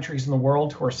lot of countries in the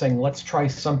world who are saying, let's try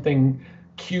something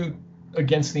cute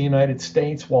against the United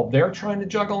States while they're trying to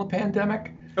juggle a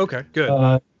pandemic. Okay, good.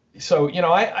 I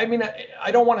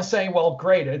don't want to say, well,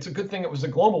 great, it's a good thing it was a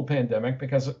global pandemic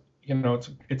because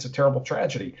it's a terrible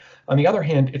tragedy. On the other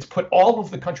hand, it's put all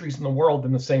of the countries in the world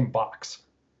in the same box.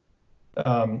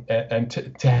 And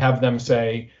to have them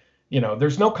say,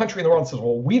 there's no country in the world that says,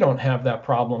 well, we don't have that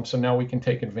problem, so now we can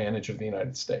take advantage of the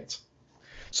United States.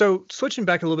 So switching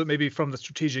back a little bit, maybe from the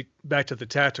strategic back to the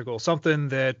tactical, something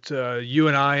that you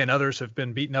and I and others have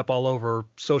been beaten up all over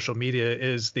social media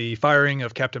is the firing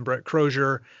of Captain Brett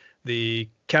Crozier, the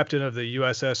captain of the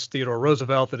USS Theodore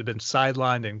Roosevelt that had been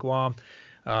sidelined in Guam.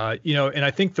 And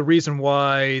I think the reason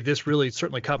why this really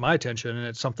certainly caught my attention, and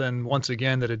it's something, once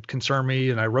again, that had concerned me,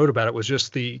 and I wrote about it, was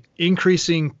just the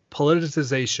increasing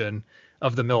politicization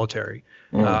of the military.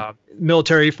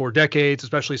 Military for decades,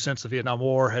 especially since the Vietnam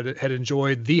War, had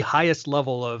enjoyed the highest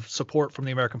level of support from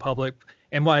the American public.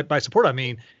 And by support, I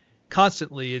mean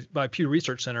constantly, by Pew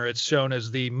Research Center, it's shown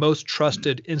as the most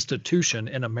trusted institution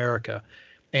in America.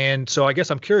 And so I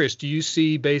guess I'm curious, do you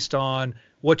see, based on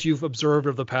what you've observed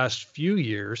over the past few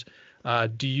years,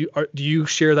 do you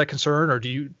share that concern, or do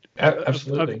you?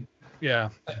 Absolutely. Yeah.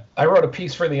 I wrote a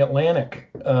piece for The Atlantic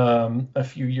a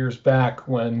few years back,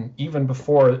 when even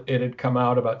before it had come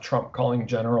out about Trump calling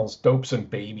generals dopes and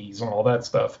babies and all that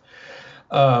stuff.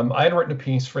 I had written a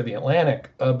piece for The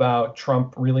Atlantic about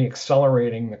Trump really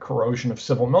accelerating the corrosion of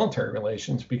civil-military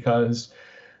relations because,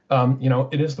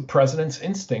 it is the president's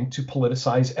instinct to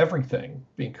politicize everything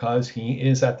because he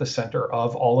is at the center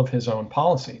of all of his own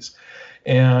policies.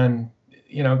 And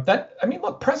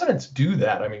look, presidents do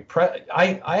that.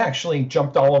 I actually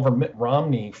jumped all over Mitt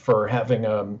Romney for having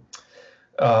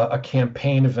a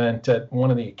campaign event at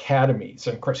one of the academies.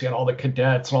 And of course, he had all the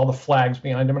cadets and all the flags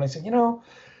behind him. And I said, you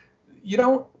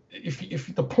don't,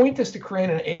 if the point is to create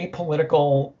an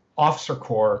apolitical officer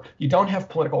corps, you don't have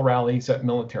political rallies at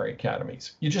military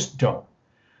academies. You just don't.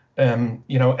 And,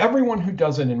 everyone who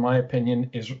does it, in my opinion,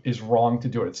 is wrong to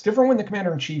do it. It's different when the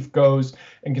commander-in-chief goes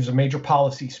and gives a major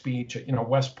policy speech at,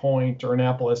 West Point or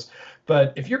Annapolis.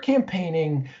 But if you're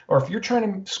campaigning or if you're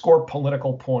trying to score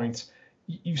political points,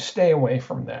 you stay away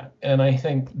from that. And I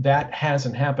think that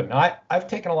hasn't happened. I've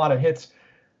taken a lot of hits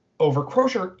over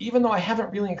Crozier, even though I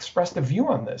haven't really expressed a view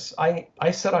on this.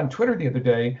 I said on Twitter the other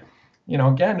day,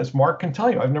 again, as Mark can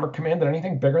tell you, I've never commanded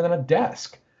anything bigger than a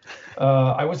desk.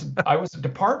 I was a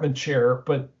department chair,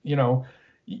 but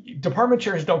department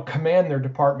chairs don't command their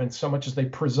departments so much as they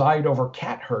preside over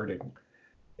cat herding.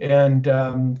 And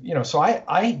so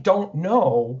I don't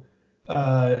know.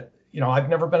 I've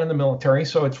never been in the military,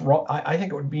 so it's wrong. I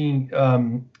think it would be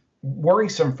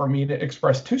worrisome for me to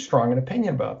express too strong an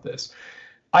opinion about this.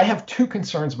 I have two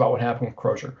concerns about what happened with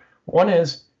Crozier. One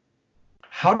is,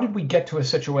 how did we get to a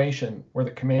situation where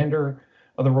the commander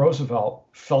of the Roosevelt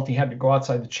felt he had to go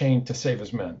outside the chain to save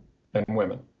his men and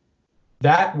women?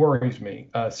 That worries me.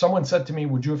 Someone said to me,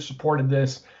 would you have supported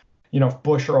this, if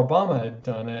Bush or Obama had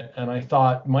done it? And I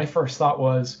thought, my first thought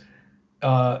was,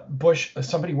 Bush,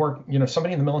 somebody in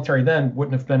the military then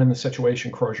wouldn't have been in the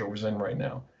situation Crozier was in right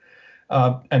now.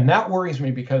 And that worries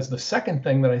me, because the second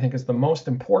thing that I think is the most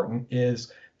important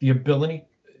is the ability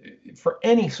for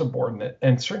any subordinate,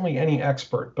 and certainly any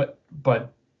expert,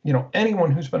 but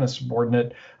anyone who's been a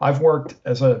subordinate. I've worked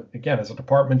as a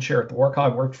department chair at the War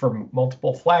College. I worked for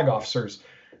multiple flag officers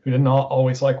who didn't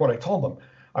always like what I told them.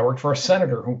 I worked for a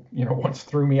senator who, once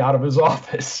threw me out of his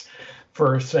office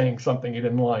for saying something he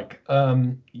didn't like.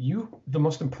 The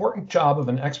most important job of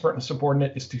an expert and a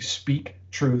subordinate is to speak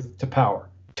truth to power.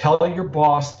 Tell your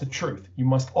boss the truth. You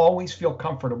must always feel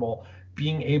comfortable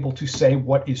being able to say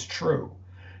what is true.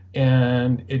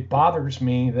 And it bothers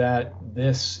me that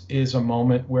this is a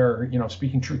moment where,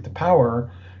 speaking truth to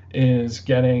power is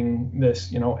getting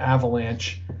this,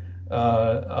 avalanche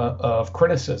of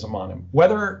criticism on him.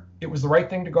 Whether it was the right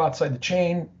thing to go outside the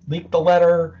chain, leak the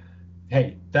letter,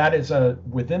 hey, that is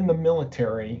within the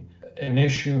military, an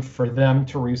issue for them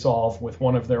to resolve with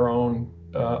one of their own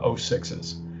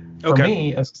 06s. For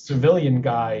me, as a civilian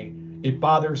guy, it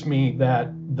bothers me that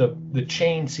the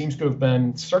chain seems to have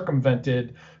been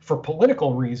circumvented for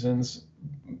political reasons.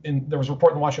 There was a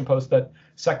report in the Washington Post that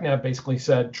Seknev basically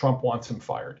said Trump wants him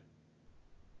fired.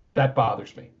 That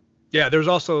bothers me. Yeah, there's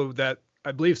also that,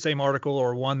 I believe, same article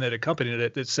or one that accompanied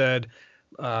it that said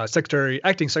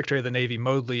Acting Secretary of the Navy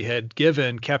Modly had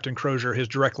given Captain Crozier his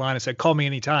direct line and said, call me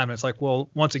anytime. And it's like,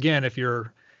 well, once again, if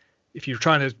you're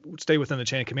trying to stay within the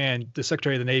chain of command, the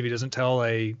Secretary of the Navy doesn't tell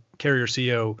a carrier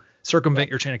CO, circumvent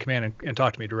your chain of command and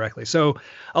talk to me directly. So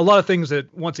a lot of things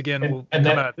that, once again, will come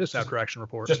out of this after action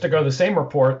report. Just to go to the same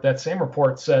report, that same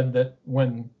report said that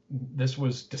when this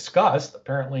was discussed,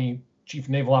 apparently Chief of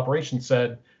Naval Operations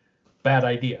said, bad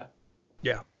idea.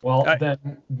 Yeah. Well,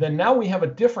 then now we have a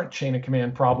different chain of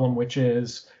command problem, which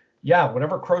is,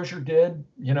 whatever Crozier did,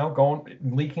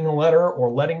 leaking a letter or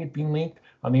letting it be leaked.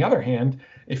 On the other hand,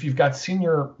 if you've got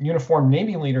senior uniformed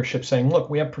Navy leadership saying,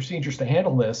 look, we have procedures to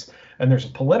handle this, and there's a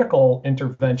political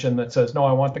intervention that says, no,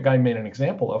 I want the guy made an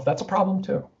example of, that's a problem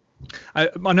too. I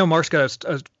know Mark's got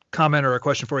a comment or a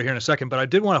question for you here in a second, but I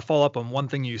did want to follow up on one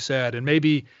thing you said, and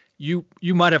maybe you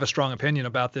might have a strong opinion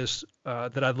about this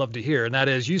that I'd love to hear. And that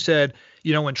is, you said,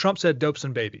 when Trump said dopes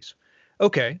and babies.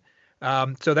 Okay.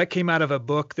 So that came out of a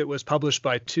book that was published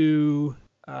by two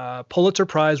Pulitzer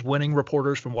Prize winning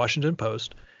reporters from Washington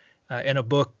Post in a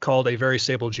book called A Very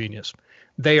Stable Genius.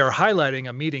 They are highlighting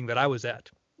a meeting that I was at,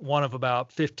 one of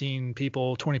about 15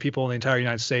 people, 20 people in the entire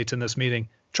United States in this meeting.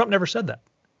 Trump never said that.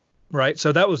 Right.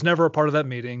 So that was never a part of that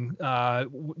meeting.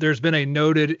 There's been a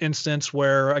noted instance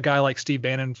where a guy like Steve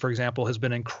Bannon, for example, has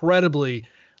been incredibly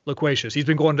loquacious. He's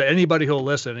been going to anybody who'll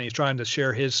listen, and he's trying to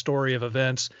share his story of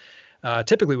events,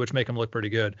 typically which make him look pretty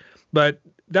good. But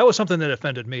that was something that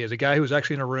offended me as a guy who was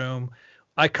actually in a room.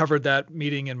 I covered that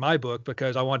meeting in my book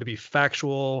because I wanted to be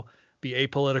factual, be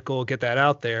apolitical, get that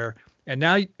out there. And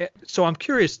now, so I'm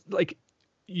curious, like,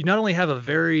 you not only have a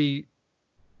very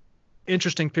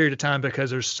interesting period of time because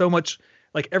there's so much,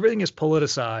 like, everything is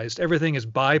politicized, everything is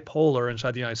bipolar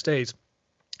inside the United States,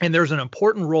 and there's an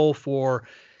important role for,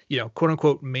 quote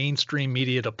unquote mainstream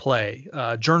media to play,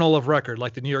 journal of record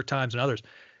like the New York Times and others.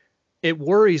 It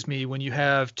worries me when you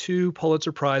have two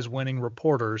Pulitzer Prize winning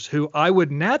reporters who I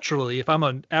would naturally, if I'm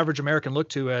an average American, look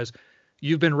to as,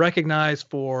 you've been recognized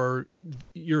for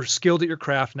you're skilled at your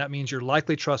craft, and that means you're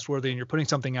likely trustworthy and you're putting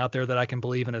something out there that I can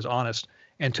believe in as honest,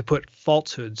 and to put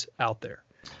falsehoods out there.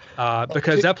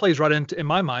 Because that plays right into, in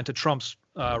my mind, to Trump's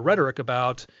rhetoric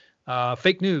about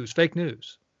fake news.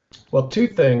 Well, two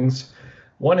things.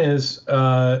 One is,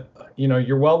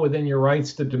 you're well within your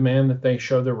rights to demand that they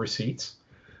show their receipts.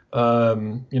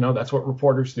 That's what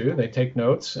reporters do. They take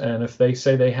notes, and if they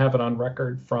say they have it on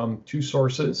record from two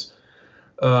sources,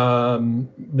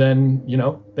 then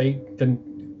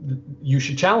you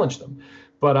should challenge them.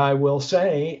 But I will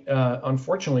say,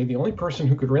 unfortunately, the only person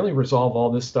who could really resolve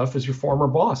all this stuff is your former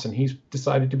boss, and he's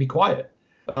decided to be quiet,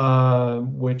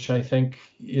 which I think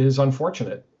is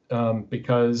unfortunate,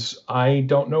 because I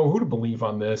don't know who to believe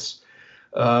on this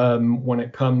when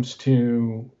it comes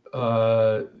to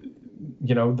the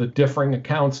differing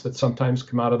accounts that sometimes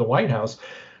come out of the White House.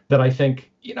 That I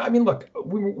think, I mean, look,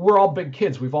 we're all big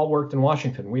kids. We've all worked in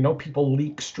Washington. We know people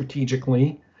leak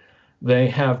strategically. They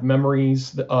have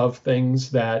memories of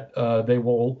things that they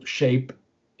will shape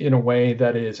in a way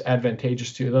that is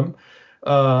advantageous to them.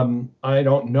 I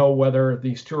don't know whether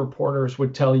these two reporters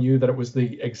would tell you that it was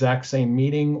the exact same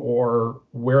meeting or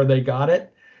where they got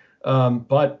it.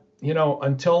 But,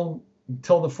 until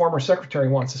the former secretary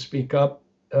wants to speak up,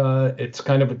 it's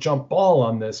kind of a jump ball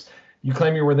on this. You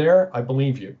claim you were there, I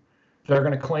believe you. They're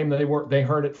going to claim that they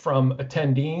heard it from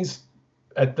attendees.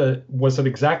 Was it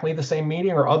exactly the same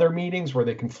meeting or other meetings? Were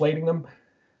they conflating them?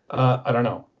 I don't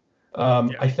know.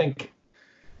 I think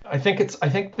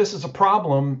this is a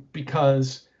problem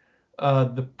because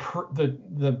and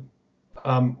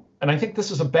I think this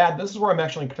is where I'm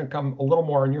actually going to come a little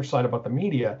more on your side about the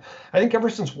media. I think ever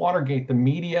since Watergate, the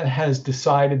media has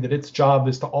decided that its job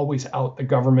is to always out the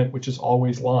government, which is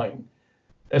always lying,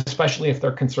 especially if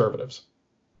they're conservatives.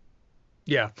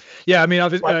 Yeah. I mean,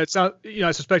 it's not.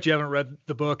 I suspect you haven't read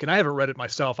the book, and I haven't read it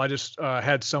myself. I just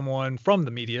had someone from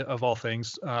the media, of all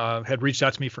things, had reached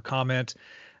out to me for comment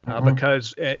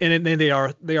because, and they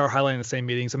are highlighting the same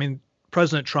meetings. I mean,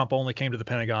 President Trump only came to the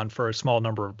Pentagon for a small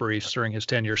number of briefs during his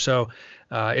tenure, so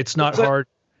it's not hard.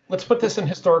 Let's put this in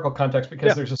historical context,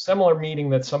 because there's a similar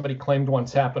meeting that somebody claimed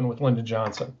once happened with Lyndon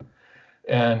Johnson.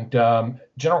 And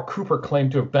General Cooper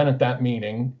claimed to have been at that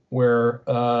meeting where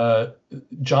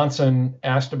Johnson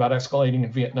asked about escalating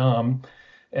in Vietnam.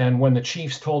 And when the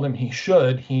chiefs told him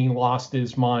he lost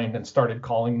his mind and started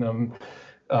calling them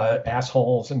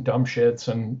assholes and dumb shits.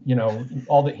 And,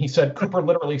 all that he said, Cooper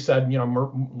literally said,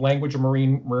 language a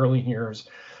Marine rarely hears.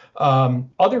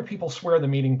 Other people swear the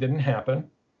meeting didn't happen.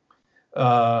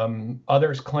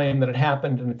 Others claim that it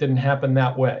happened and it didn't happen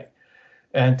that way.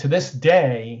 And to this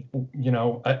day,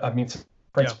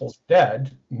 principle's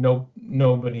dead.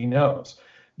 Nobody knows.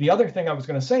 The other thing I was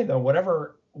going to say, though,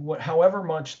 however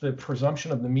much the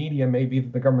presumption of the media may be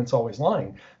that the government's always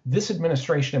lying, this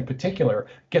administration in particular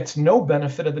gets no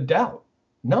benefit of the doubt,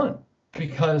 none,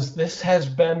 because this has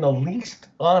been the least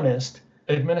honest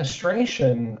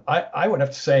administration. I would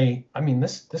have to say,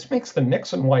 this makes the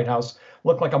Nixon White House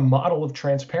look like a model of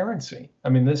transparency. I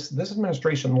mean, this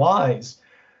administration lies.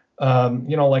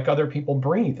 Like other people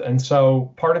breathe. And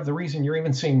so part of the reason you're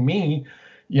even seeing me,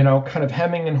 kind of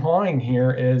hemming and hawing here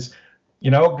is,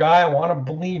 Guy, I want to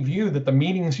believe you that the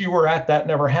meetings you were at, that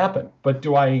never happened. But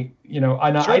do I, sure.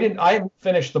 I didn't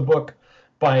finish the book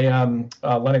by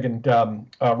Lenigan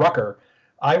Rucker.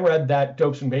 I read that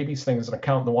Dopes and Babies thing as an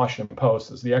account in the Washington Post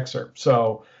as the excerpt.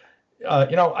 So,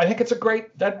 I think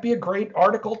that'd be a great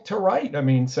article to write. I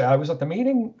mean, say I was at the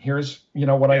meeting. Here's,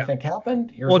 what I think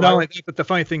happened. Not only that, but the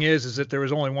funny thing is that there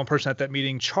was only one person at that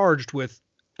meeting charged with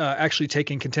actually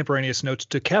taking contemporaneous notes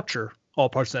to capture all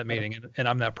parts of that meeting, and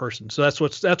I'm that person. So that's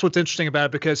what's interesting about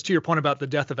it, because to your point about the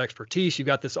death of expertise, you've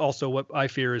got this also what I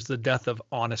fear is the death of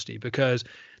honesty, because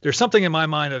there's something in my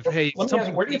mind of, hey,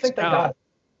 where do you think they got it?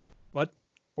 What?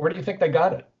 Where do you think they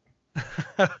got it?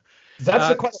 That's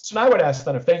the question I would ask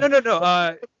then. If they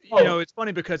No. It's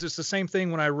funny because it's the same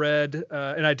thing when I read,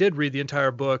 and I did read the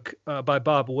entire book by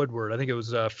Bob Woodward. I think it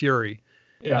was Fury.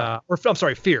 Yeah.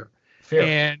 Fear.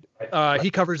 And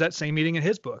he covers that same meeting in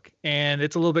his book. And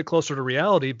it's a little bit closer to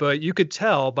reality, but you could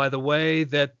tell by the way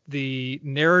that the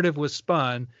narrative was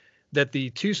spun that the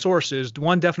two sources,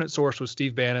 one definite source was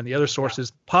Steve Bannon, the other source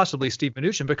is possibly Steve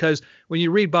Mnuchin, because when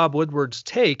you read Bob Woodward's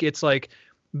take, it's like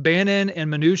Bannon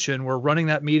and Mnuchin were running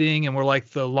that meeting and were like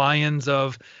the lions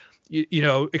of,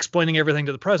 explaining everything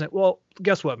to the president. Well,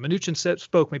 guess what? Mnuchin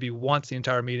spoke maybe once the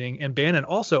entire meeting, and Bannon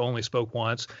also only spoke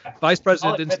once. Vice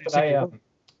President didn't say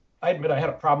I admit I had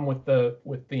a problem with the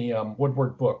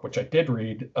Woodward book, which I did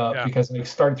read because I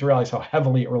started to realize how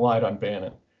heavily it relied on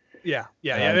Bannon. Yeah.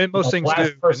 And most things do. The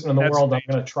last person in the world I'm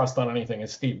going to trust on anything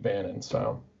is Steve Bannon.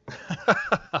 So.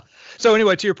 So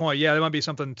anyway, to your point, there might be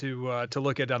something to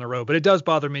look at down the road, but it does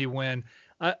bother me when,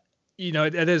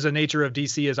 it is a nature of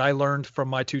DC, as I learned from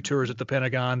my 2 tours at the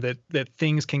Pentagon, that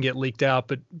things can get leaked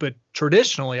out. But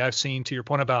traditionally, I've seen, to your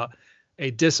point about a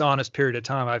dishonest period of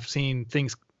time, I've seen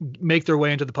things make their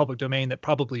way into the public domain that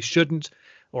probably shouldn't,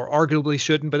 or arguably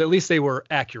shouldn't, but at least they were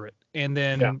accurate. And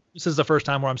then This is the first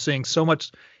time where I'm seeing so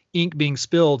much ink being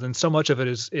spilled, and so much of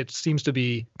it seems to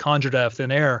be conjured out of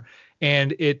thin air,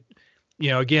 and it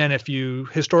again, if you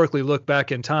historically look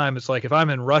back in time, it's like if I'm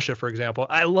in Russia, for example,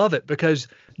 I love it because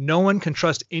no one can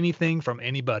trust anything from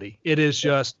anybody. It is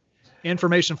just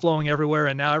information flowing everywhere.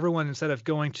 And now everyone, instead of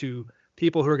going to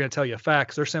people who are going to tell you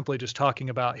facts, they're simply just talking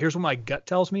about, here's what my gut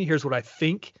tells me. Here's what I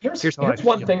think. Here's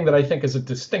one thing that I think is a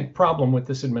distinct problem with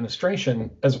this administration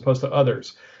as opposed to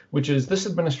others, which is this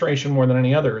administration more than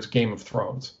any other is Game of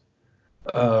Thrones.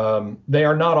 They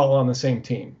are not all on the same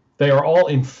team. They are all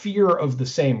in fear of the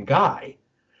same guy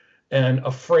and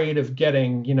afraid of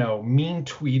getting, mean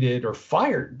tweeted or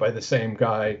fired by the same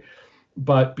guy.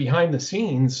 But behind the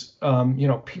scenes,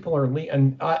 people are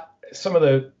and some of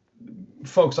the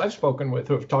folks I've spoken with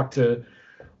who have talked to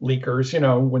leakers,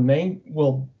 when they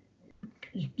will,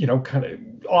 kind of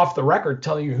off the record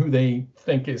tell you who they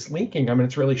think is leaking. I mean,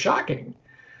 it's really shocking.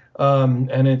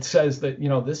 And it says that,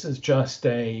 this is just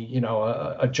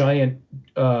a giant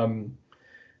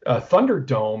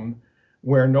Thunderdome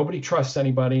where nobody trusts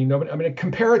anybody.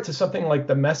 Compare it to something like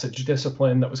the message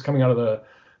discipline that was coming out of the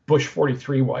Bush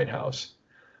 43 White House,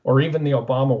 or even the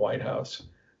Obama White House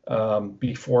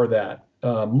before that.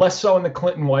 Less so in the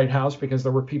Clinton White House, because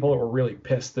there were people that were really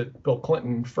pissed at Bill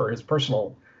Clinton for his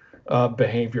personal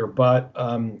behavior. But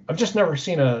I've just never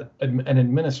seen an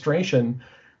administration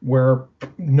where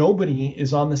nobody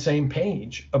is on the same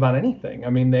page about anything. I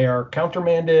mean, they are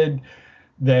countermanded.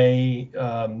 They,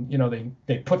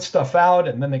 they put stuff out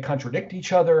and then they contradict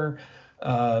each other.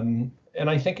 And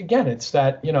I think, again, it's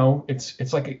that,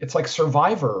 it's like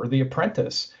Survivor or The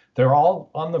Apprentice. They're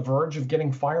all on the verge of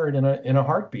getting fired in a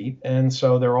heartbeat. And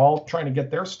so they're all trying to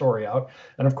get their story out.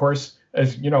 And of course,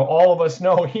 as all of us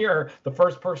know here, the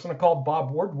first person to call Bob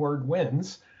Woodward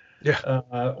wins. Yeah.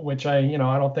 Which I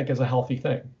don't think is a healthy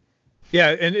thing.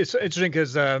 Yeah. And it's interesting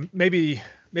because maybe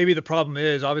the problem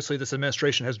is, obviously this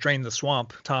administration has drained the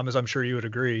swamp, Tom, as I'm sure you would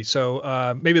agree.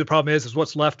 So maybe the problem is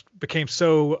what's left became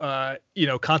so,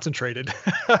 concentrated.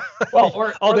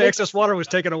 Well, all the excess water was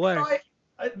taken away.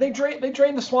 They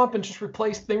drained the swamp and just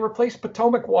replaced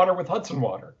Potomac water with Hudson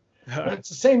water. It's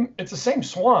the same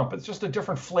swamp. It's just a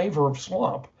different flavor of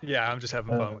swamp. Yeah, I'm just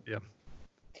having fun with you.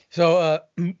 So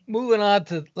moving on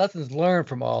to lessons learned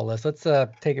from all this, let's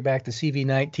take it back to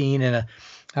CV-19. And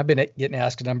I've been getting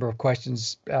asked a number of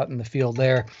questions out in the field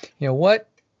there. What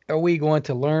are we going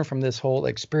to learn from this whole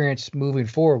experience moving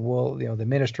forward? Will, the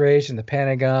administration, the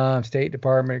Pentagon, State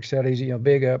Department, et cetera,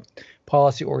 big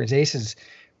policy organizations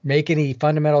make any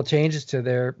fundamental changes to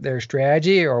their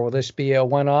strategy, or will this be a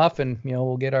one-off and,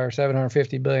 we'll get our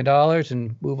 $750 billion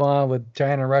and move on with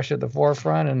China and Russia at the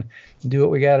forefront and do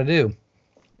what we got to do?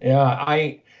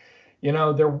 Yeah,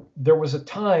 there was a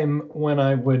time when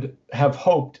I would have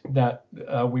hoped that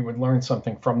we would learn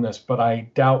something from this, but I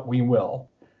doubt we will.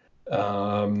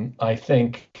 I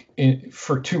think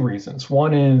for two reasons.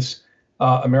 One is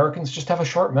Americans just have a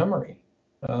short memory.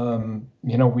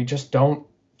 We just don't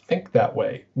think that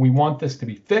way. We want this to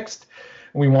be fixed.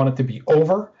 We want it to be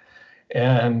over.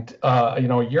 And,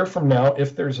 a year from now,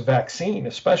 if there's a vaccine,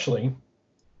 especially,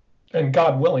 and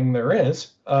God willing, there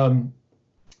is,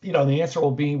 the answer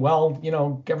will be, well,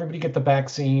 everybody get the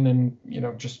vaccine and,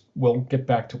 just we'll get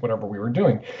back to whatever we were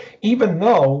doing. Even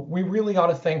though we really ought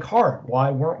to think hard.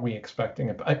 Why weren't we expecting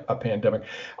a pandemic?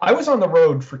 I was on the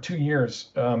road for 2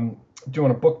 years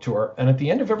doing a book tour. And at the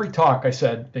end of every talk, they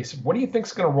said, what do you think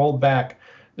is going to roll back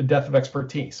the death of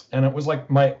expertise? And it was like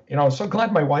I was so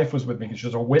glad my wife was with me because she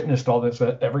was a witness to all this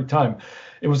every time.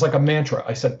 It was like a mantra.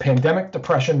 I said, pandemic,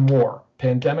 depression, war.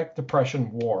 Pandemic,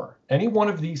 depression, war. Any one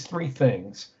of these three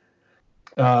things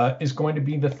is going to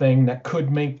be the thing that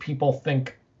could make people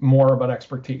think more about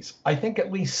expertise. I think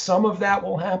at least some of that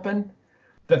will happen,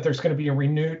 that there's going to be a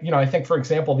renewed, I think, for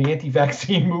example, the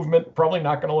anti-vaccine movement probably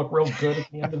not going to look real good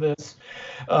at the end of this.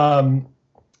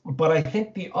 But I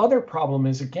think the other problem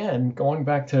is, again, going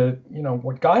back to,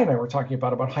 what Guy and I were talking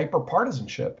about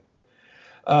hyper-partisanship.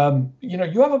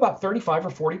 You have about 35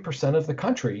 or 40% of the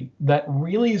country that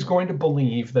really is going to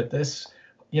believe that this,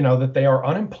 that they are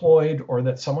unemployed or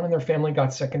that someone in their family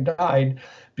got sick and died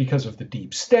because of the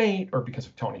deep state or because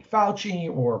of Tony Fauci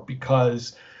or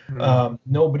because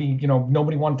nobody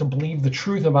wanted to believe the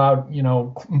truth about,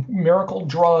 miracle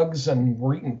drugs and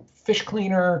we're eating fish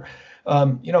cleaner.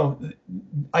 I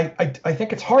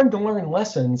think it's hard to learn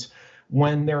lessons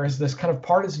when there is this kind of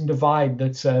partisan divide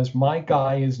that says my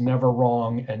guy is never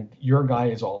wrong and your guy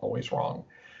is always wrong.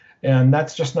 And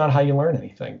that's just not how you learn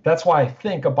anything. That's why I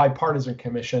think a bipartisan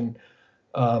commission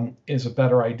is a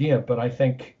better idea. But I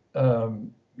think,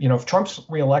 if Trump's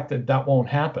reelected, that won't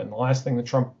happen. The last thing the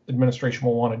Trump administration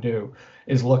will want to do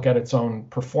is look at its own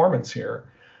performance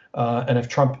here. And if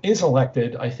Trump is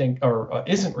elected, I think, or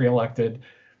isn't reelected,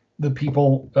 the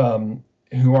people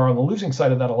who are on the losing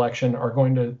side of that election are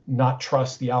going to not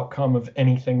trust the outcome of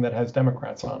anything that has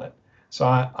Democrats on it. So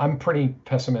I'm pretty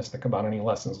pessimistic about any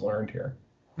lessons learned here.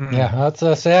 Yeah,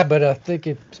 that's sad, but I think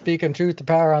you're speaking truth to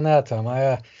power on that, Tom.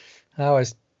 I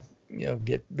always,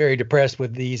 get very depressed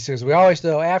with these because we always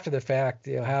know after the fact,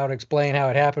 how to explain how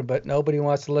it happened, but nobody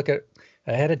wants to look at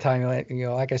ahead of time.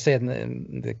 Like I said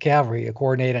in the cavalry,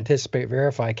 coordinate, anticipate,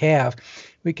 verify, CAV.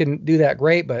 We can do that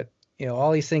great, but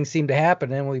all these things seem to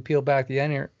happen. And when we peel back the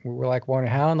onion, we're like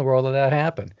wondering how in the world did that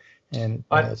happen? And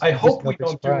I hope we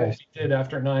don't do what we did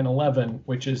after 9/11,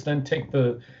 which is then take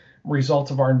the results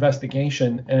of our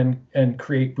investigation and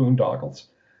create boondoggles.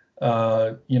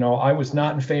 I was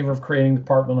not in favor of creating the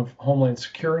Department of Homeland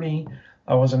Security.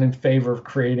 I wasn't in favor of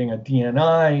creating a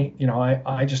DNI.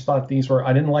 I just thought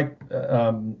I didn't like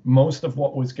most of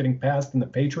what was getting passed in the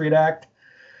Patriot Act.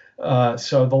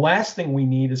 So the last thing we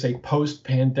need is a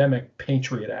post-pandemic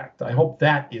Patriot Act. I hope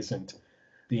that isn't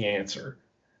the answer.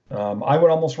 I would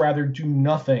almost rather do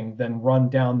nothing than run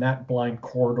down that blind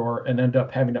corridor and end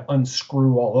up having to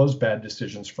unscrew all those bad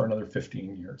decisions for another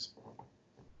 15 years.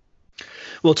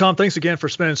 Well, Tom, thanks again for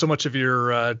spending so much of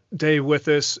your day with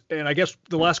us. And I guess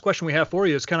the last question we have for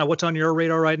you is kind of what's on your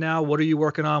radar right now? What are you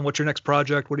working on? What's your next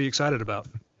project? What are you excited about?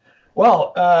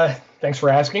 Well, thanks for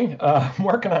asking. I'm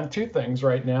working on two things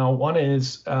right now. One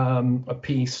is a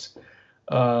piece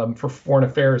for Foreign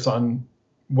Affairs on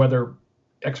whether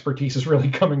expertise is really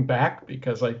coming back,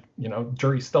 because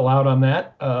jury's still out on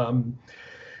that.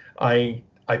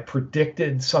 I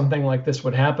predicted something like this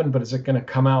would happen, but is it going to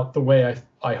come out the way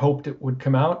I hoped it would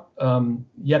come out?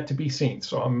 Yet to be seen.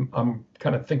 So I'm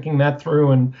kind of thinking that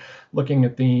through and looking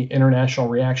at the international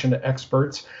reaction to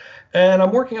experts. And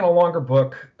I'm working on a longer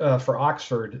book for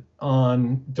Oxford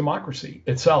on democracy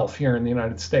itself here in the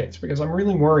United States, because I'm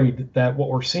really worried that what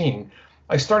we're seeing,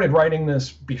 I started writing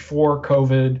this before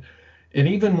COVID. It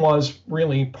even was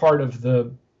really part of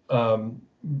the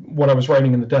what I was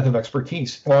writing in The Death of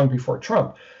Expertise long before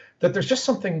Trump, that there's just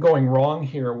something going wrong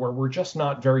here where we're just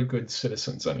not very good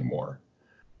citizens anymore,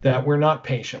 that we're not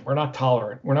patient, we're not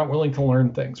tolerant, we're not willing to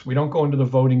learn things. We don't go into the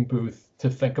voting booth to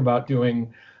think about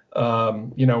doing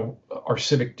our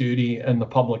civic duty and the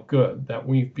public good, that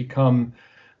we've become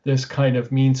this kind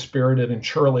of mean-spirited and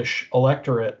churlish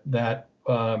electorate that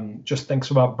just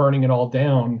thinks about burning it all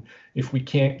down if we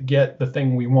can't get the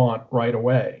thing we want right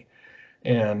away.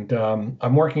 And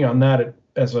I'm working on that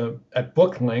at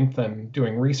book length and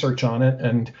doing research on it,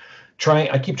 and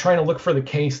I keep trying to look for the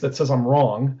case that says I'm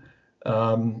wrong.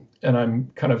 And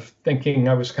I'm kind of thinking,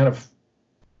 I was kind of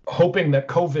hoping that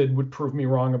COVID would prove me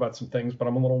wrong about some things, but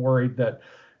I'm a little worried that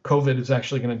COVID is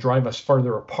actually going to drive us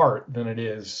farther apart than it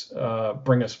is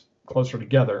bring us closer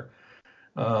together.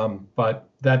 But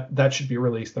that should be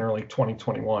released in early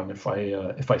 2021 if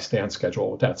I stay on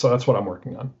schedule with that. So that's what I'm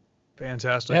working on.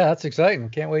 Fantastic. Yeah, that's exciting.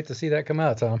 Can't wait to see that come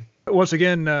out, Tom. Once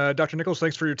again, Dr. Nichols,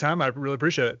 thanks for your time. I really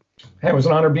appreciate it. Hey, it was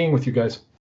an honor being with you guys.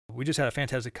 We just had a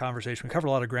fantastic conversation. We covered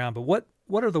a lot of ground, but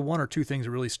what are the one or two things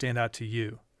that really stand out to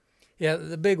you? Yeah,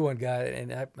 the big one, guy,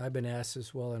 and I've been asked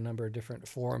as well in a number of different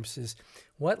forums, is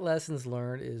what lessons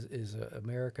learned is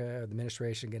America or the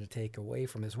administration going to take away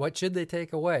from this? What should they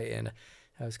take away? And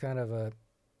I was kind of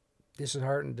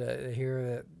disheartened to hear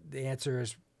that the answer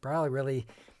is probably really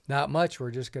not much.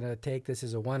 We're just going to take this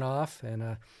as a one-off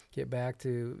and get back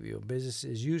to business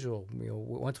as usual.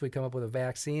 Once we come up with a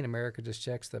vaccine, America just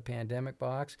checks the pandemic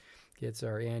box, gets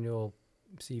our annual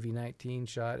CV-19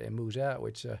 shot, and moves out,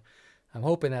 which I'm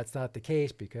hoping that's not the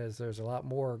case, because there's a lot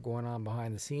more going on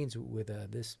behind the scenes with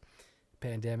this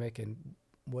pandemic and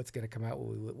what's going to come out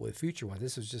with future ones.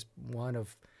 This is just one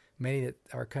of many that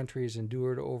our country has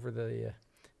endured over the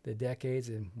decades,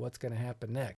 and what's going to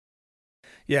happen next.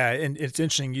 Yeah, and it's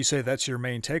interesting you say that's your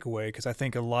main takeaway, because I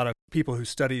think a lot of people who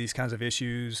study these kinds of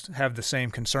issues have the same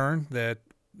concern, that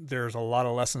there's a lot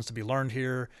of lessons to be learned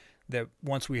here, that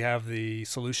once we have the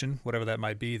solution, whatever that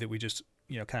might be, that we just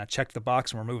kind of check the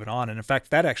box and we're moving on. And in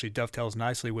fact, that actually dovetails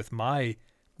nicely with my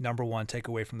number one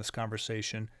takeaway from this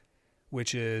conversation,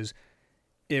 which is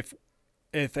if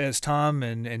as Tom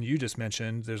and you just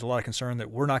mentioned, there's a lot of concern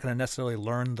that we're not going to necessarily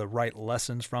learn the right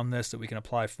lessons from this that we can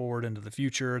apply forward into the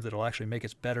future that'll actually make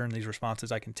us better in these responses.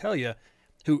 I can tell you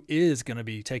who is going to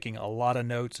be taking a lot of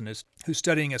notes and who's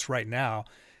studying us right now,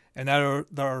 and that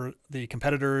are the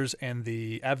competitors and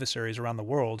the adversaries around the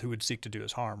world who would seek to do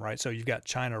us harm, right? So you've got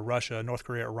China, Russia, North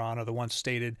Korea, Iran are the ones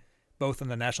stated both in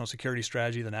the national security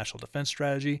strategy, the national defense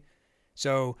strategy.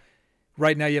 So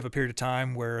right now you have a period of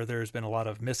time where there's been a lot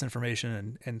of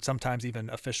misinformation and sometimes even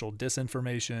official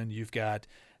disinformation. You've got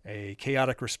a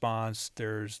chaotic response.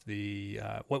 There's the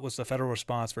what was the federal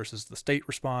response versus the state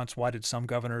response? Why did some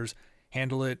governors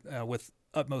handle it with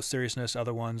utmost seriousness?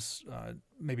 Other ones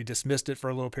maybe dismissed it for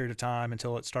a little period of time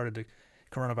until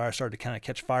coronavirus started to kind of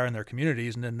catch fire in their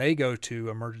communities, and then they go to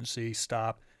emergency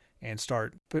stop and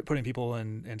start putting people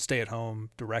in stay-at-home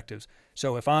directives.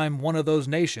 So if I'm one of those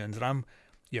nations, and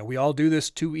we all do this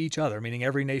to each other, meaning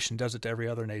every nation does it to every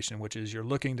other nation, which is you're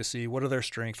looking to see what are their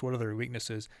strengths, what are their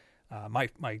weaknesses.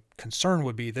 My concern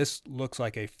would be this looks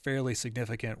like a fairly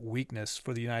significant weakness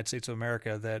for the United States of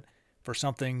America, that for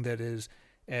something that is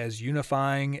as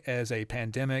unifying as a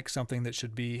pandemic, something that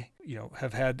should be,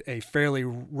 have had a fairly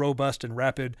robust and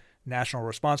rapid national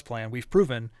response plan, we've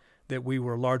proven that we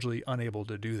were largely unable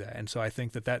to do that. And so I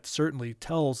think that certainly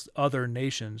tells other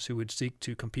nations who would seek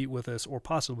to compete with us or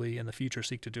possibly in the future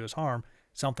seek to do us harm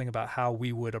something about how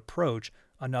we would approach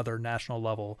another national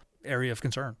level area of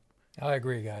concern. I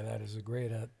agree, Guy. That is a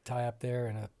great tie up there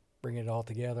and bring it all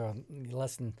together on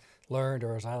lesson learned,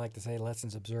 or as I like to say,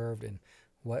 lessons observed, and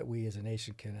what we as a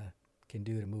nation can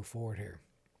do to move forward here.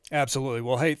 Absolutely.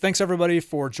 Well, hey, thanks everybody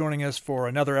for joining us for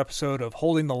another episode of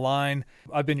Holding the Line.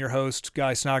 I've been your host,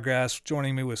 Guy Snodgrass.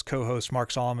 Joining me was co-host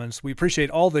Mark Solomons. We appreciate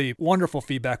all the wonderful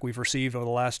feedback we've received over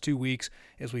the last 2 weeks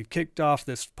as we've kicked off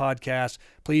this podcast.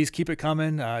 Please keep it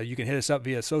coming. You can hit us up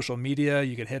via social media.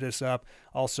 You can hit us up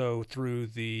also through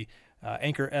the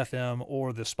Anchor FM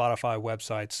or the Spotify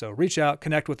website. So reach out,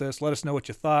 connect with us, let us know what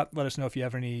you thought. Let us know if you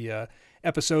have any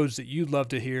episodes that you'd love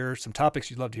to hear, some topics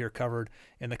you'd love to hear covered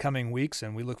in the coming weeks,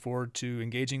 and we look forward to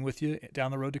engaging with you down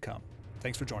the road to come.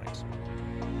 Thanks for joining us.